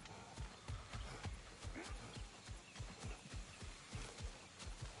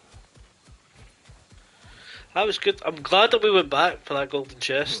 That was good. I'm glad that we went back for that golden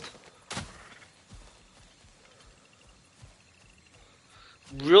chest.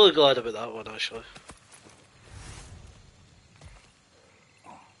 Really glad about that one, actually.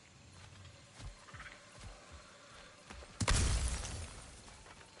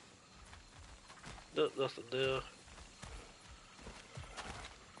 No, nothing there.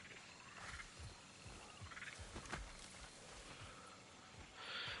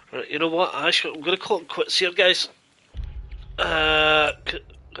 Right, Right, you know what? Actually, I'm going to call it quits here, guys. I'm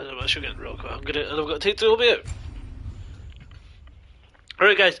actually getting real quick. And I've got to take the me out.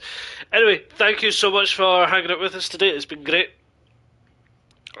 Alright, guys. Anyway, thank you so much for hanging out with us today. It's been great.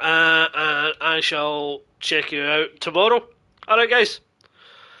 And I shall check you out tomorrow. Alright, guys.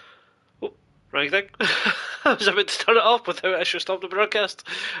 Oh, wrong thing. I was about to turn it off without actually stopping the broadcast.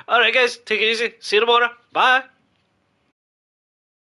 Alright, guys. Take it easy. See you tomorrow. Bye.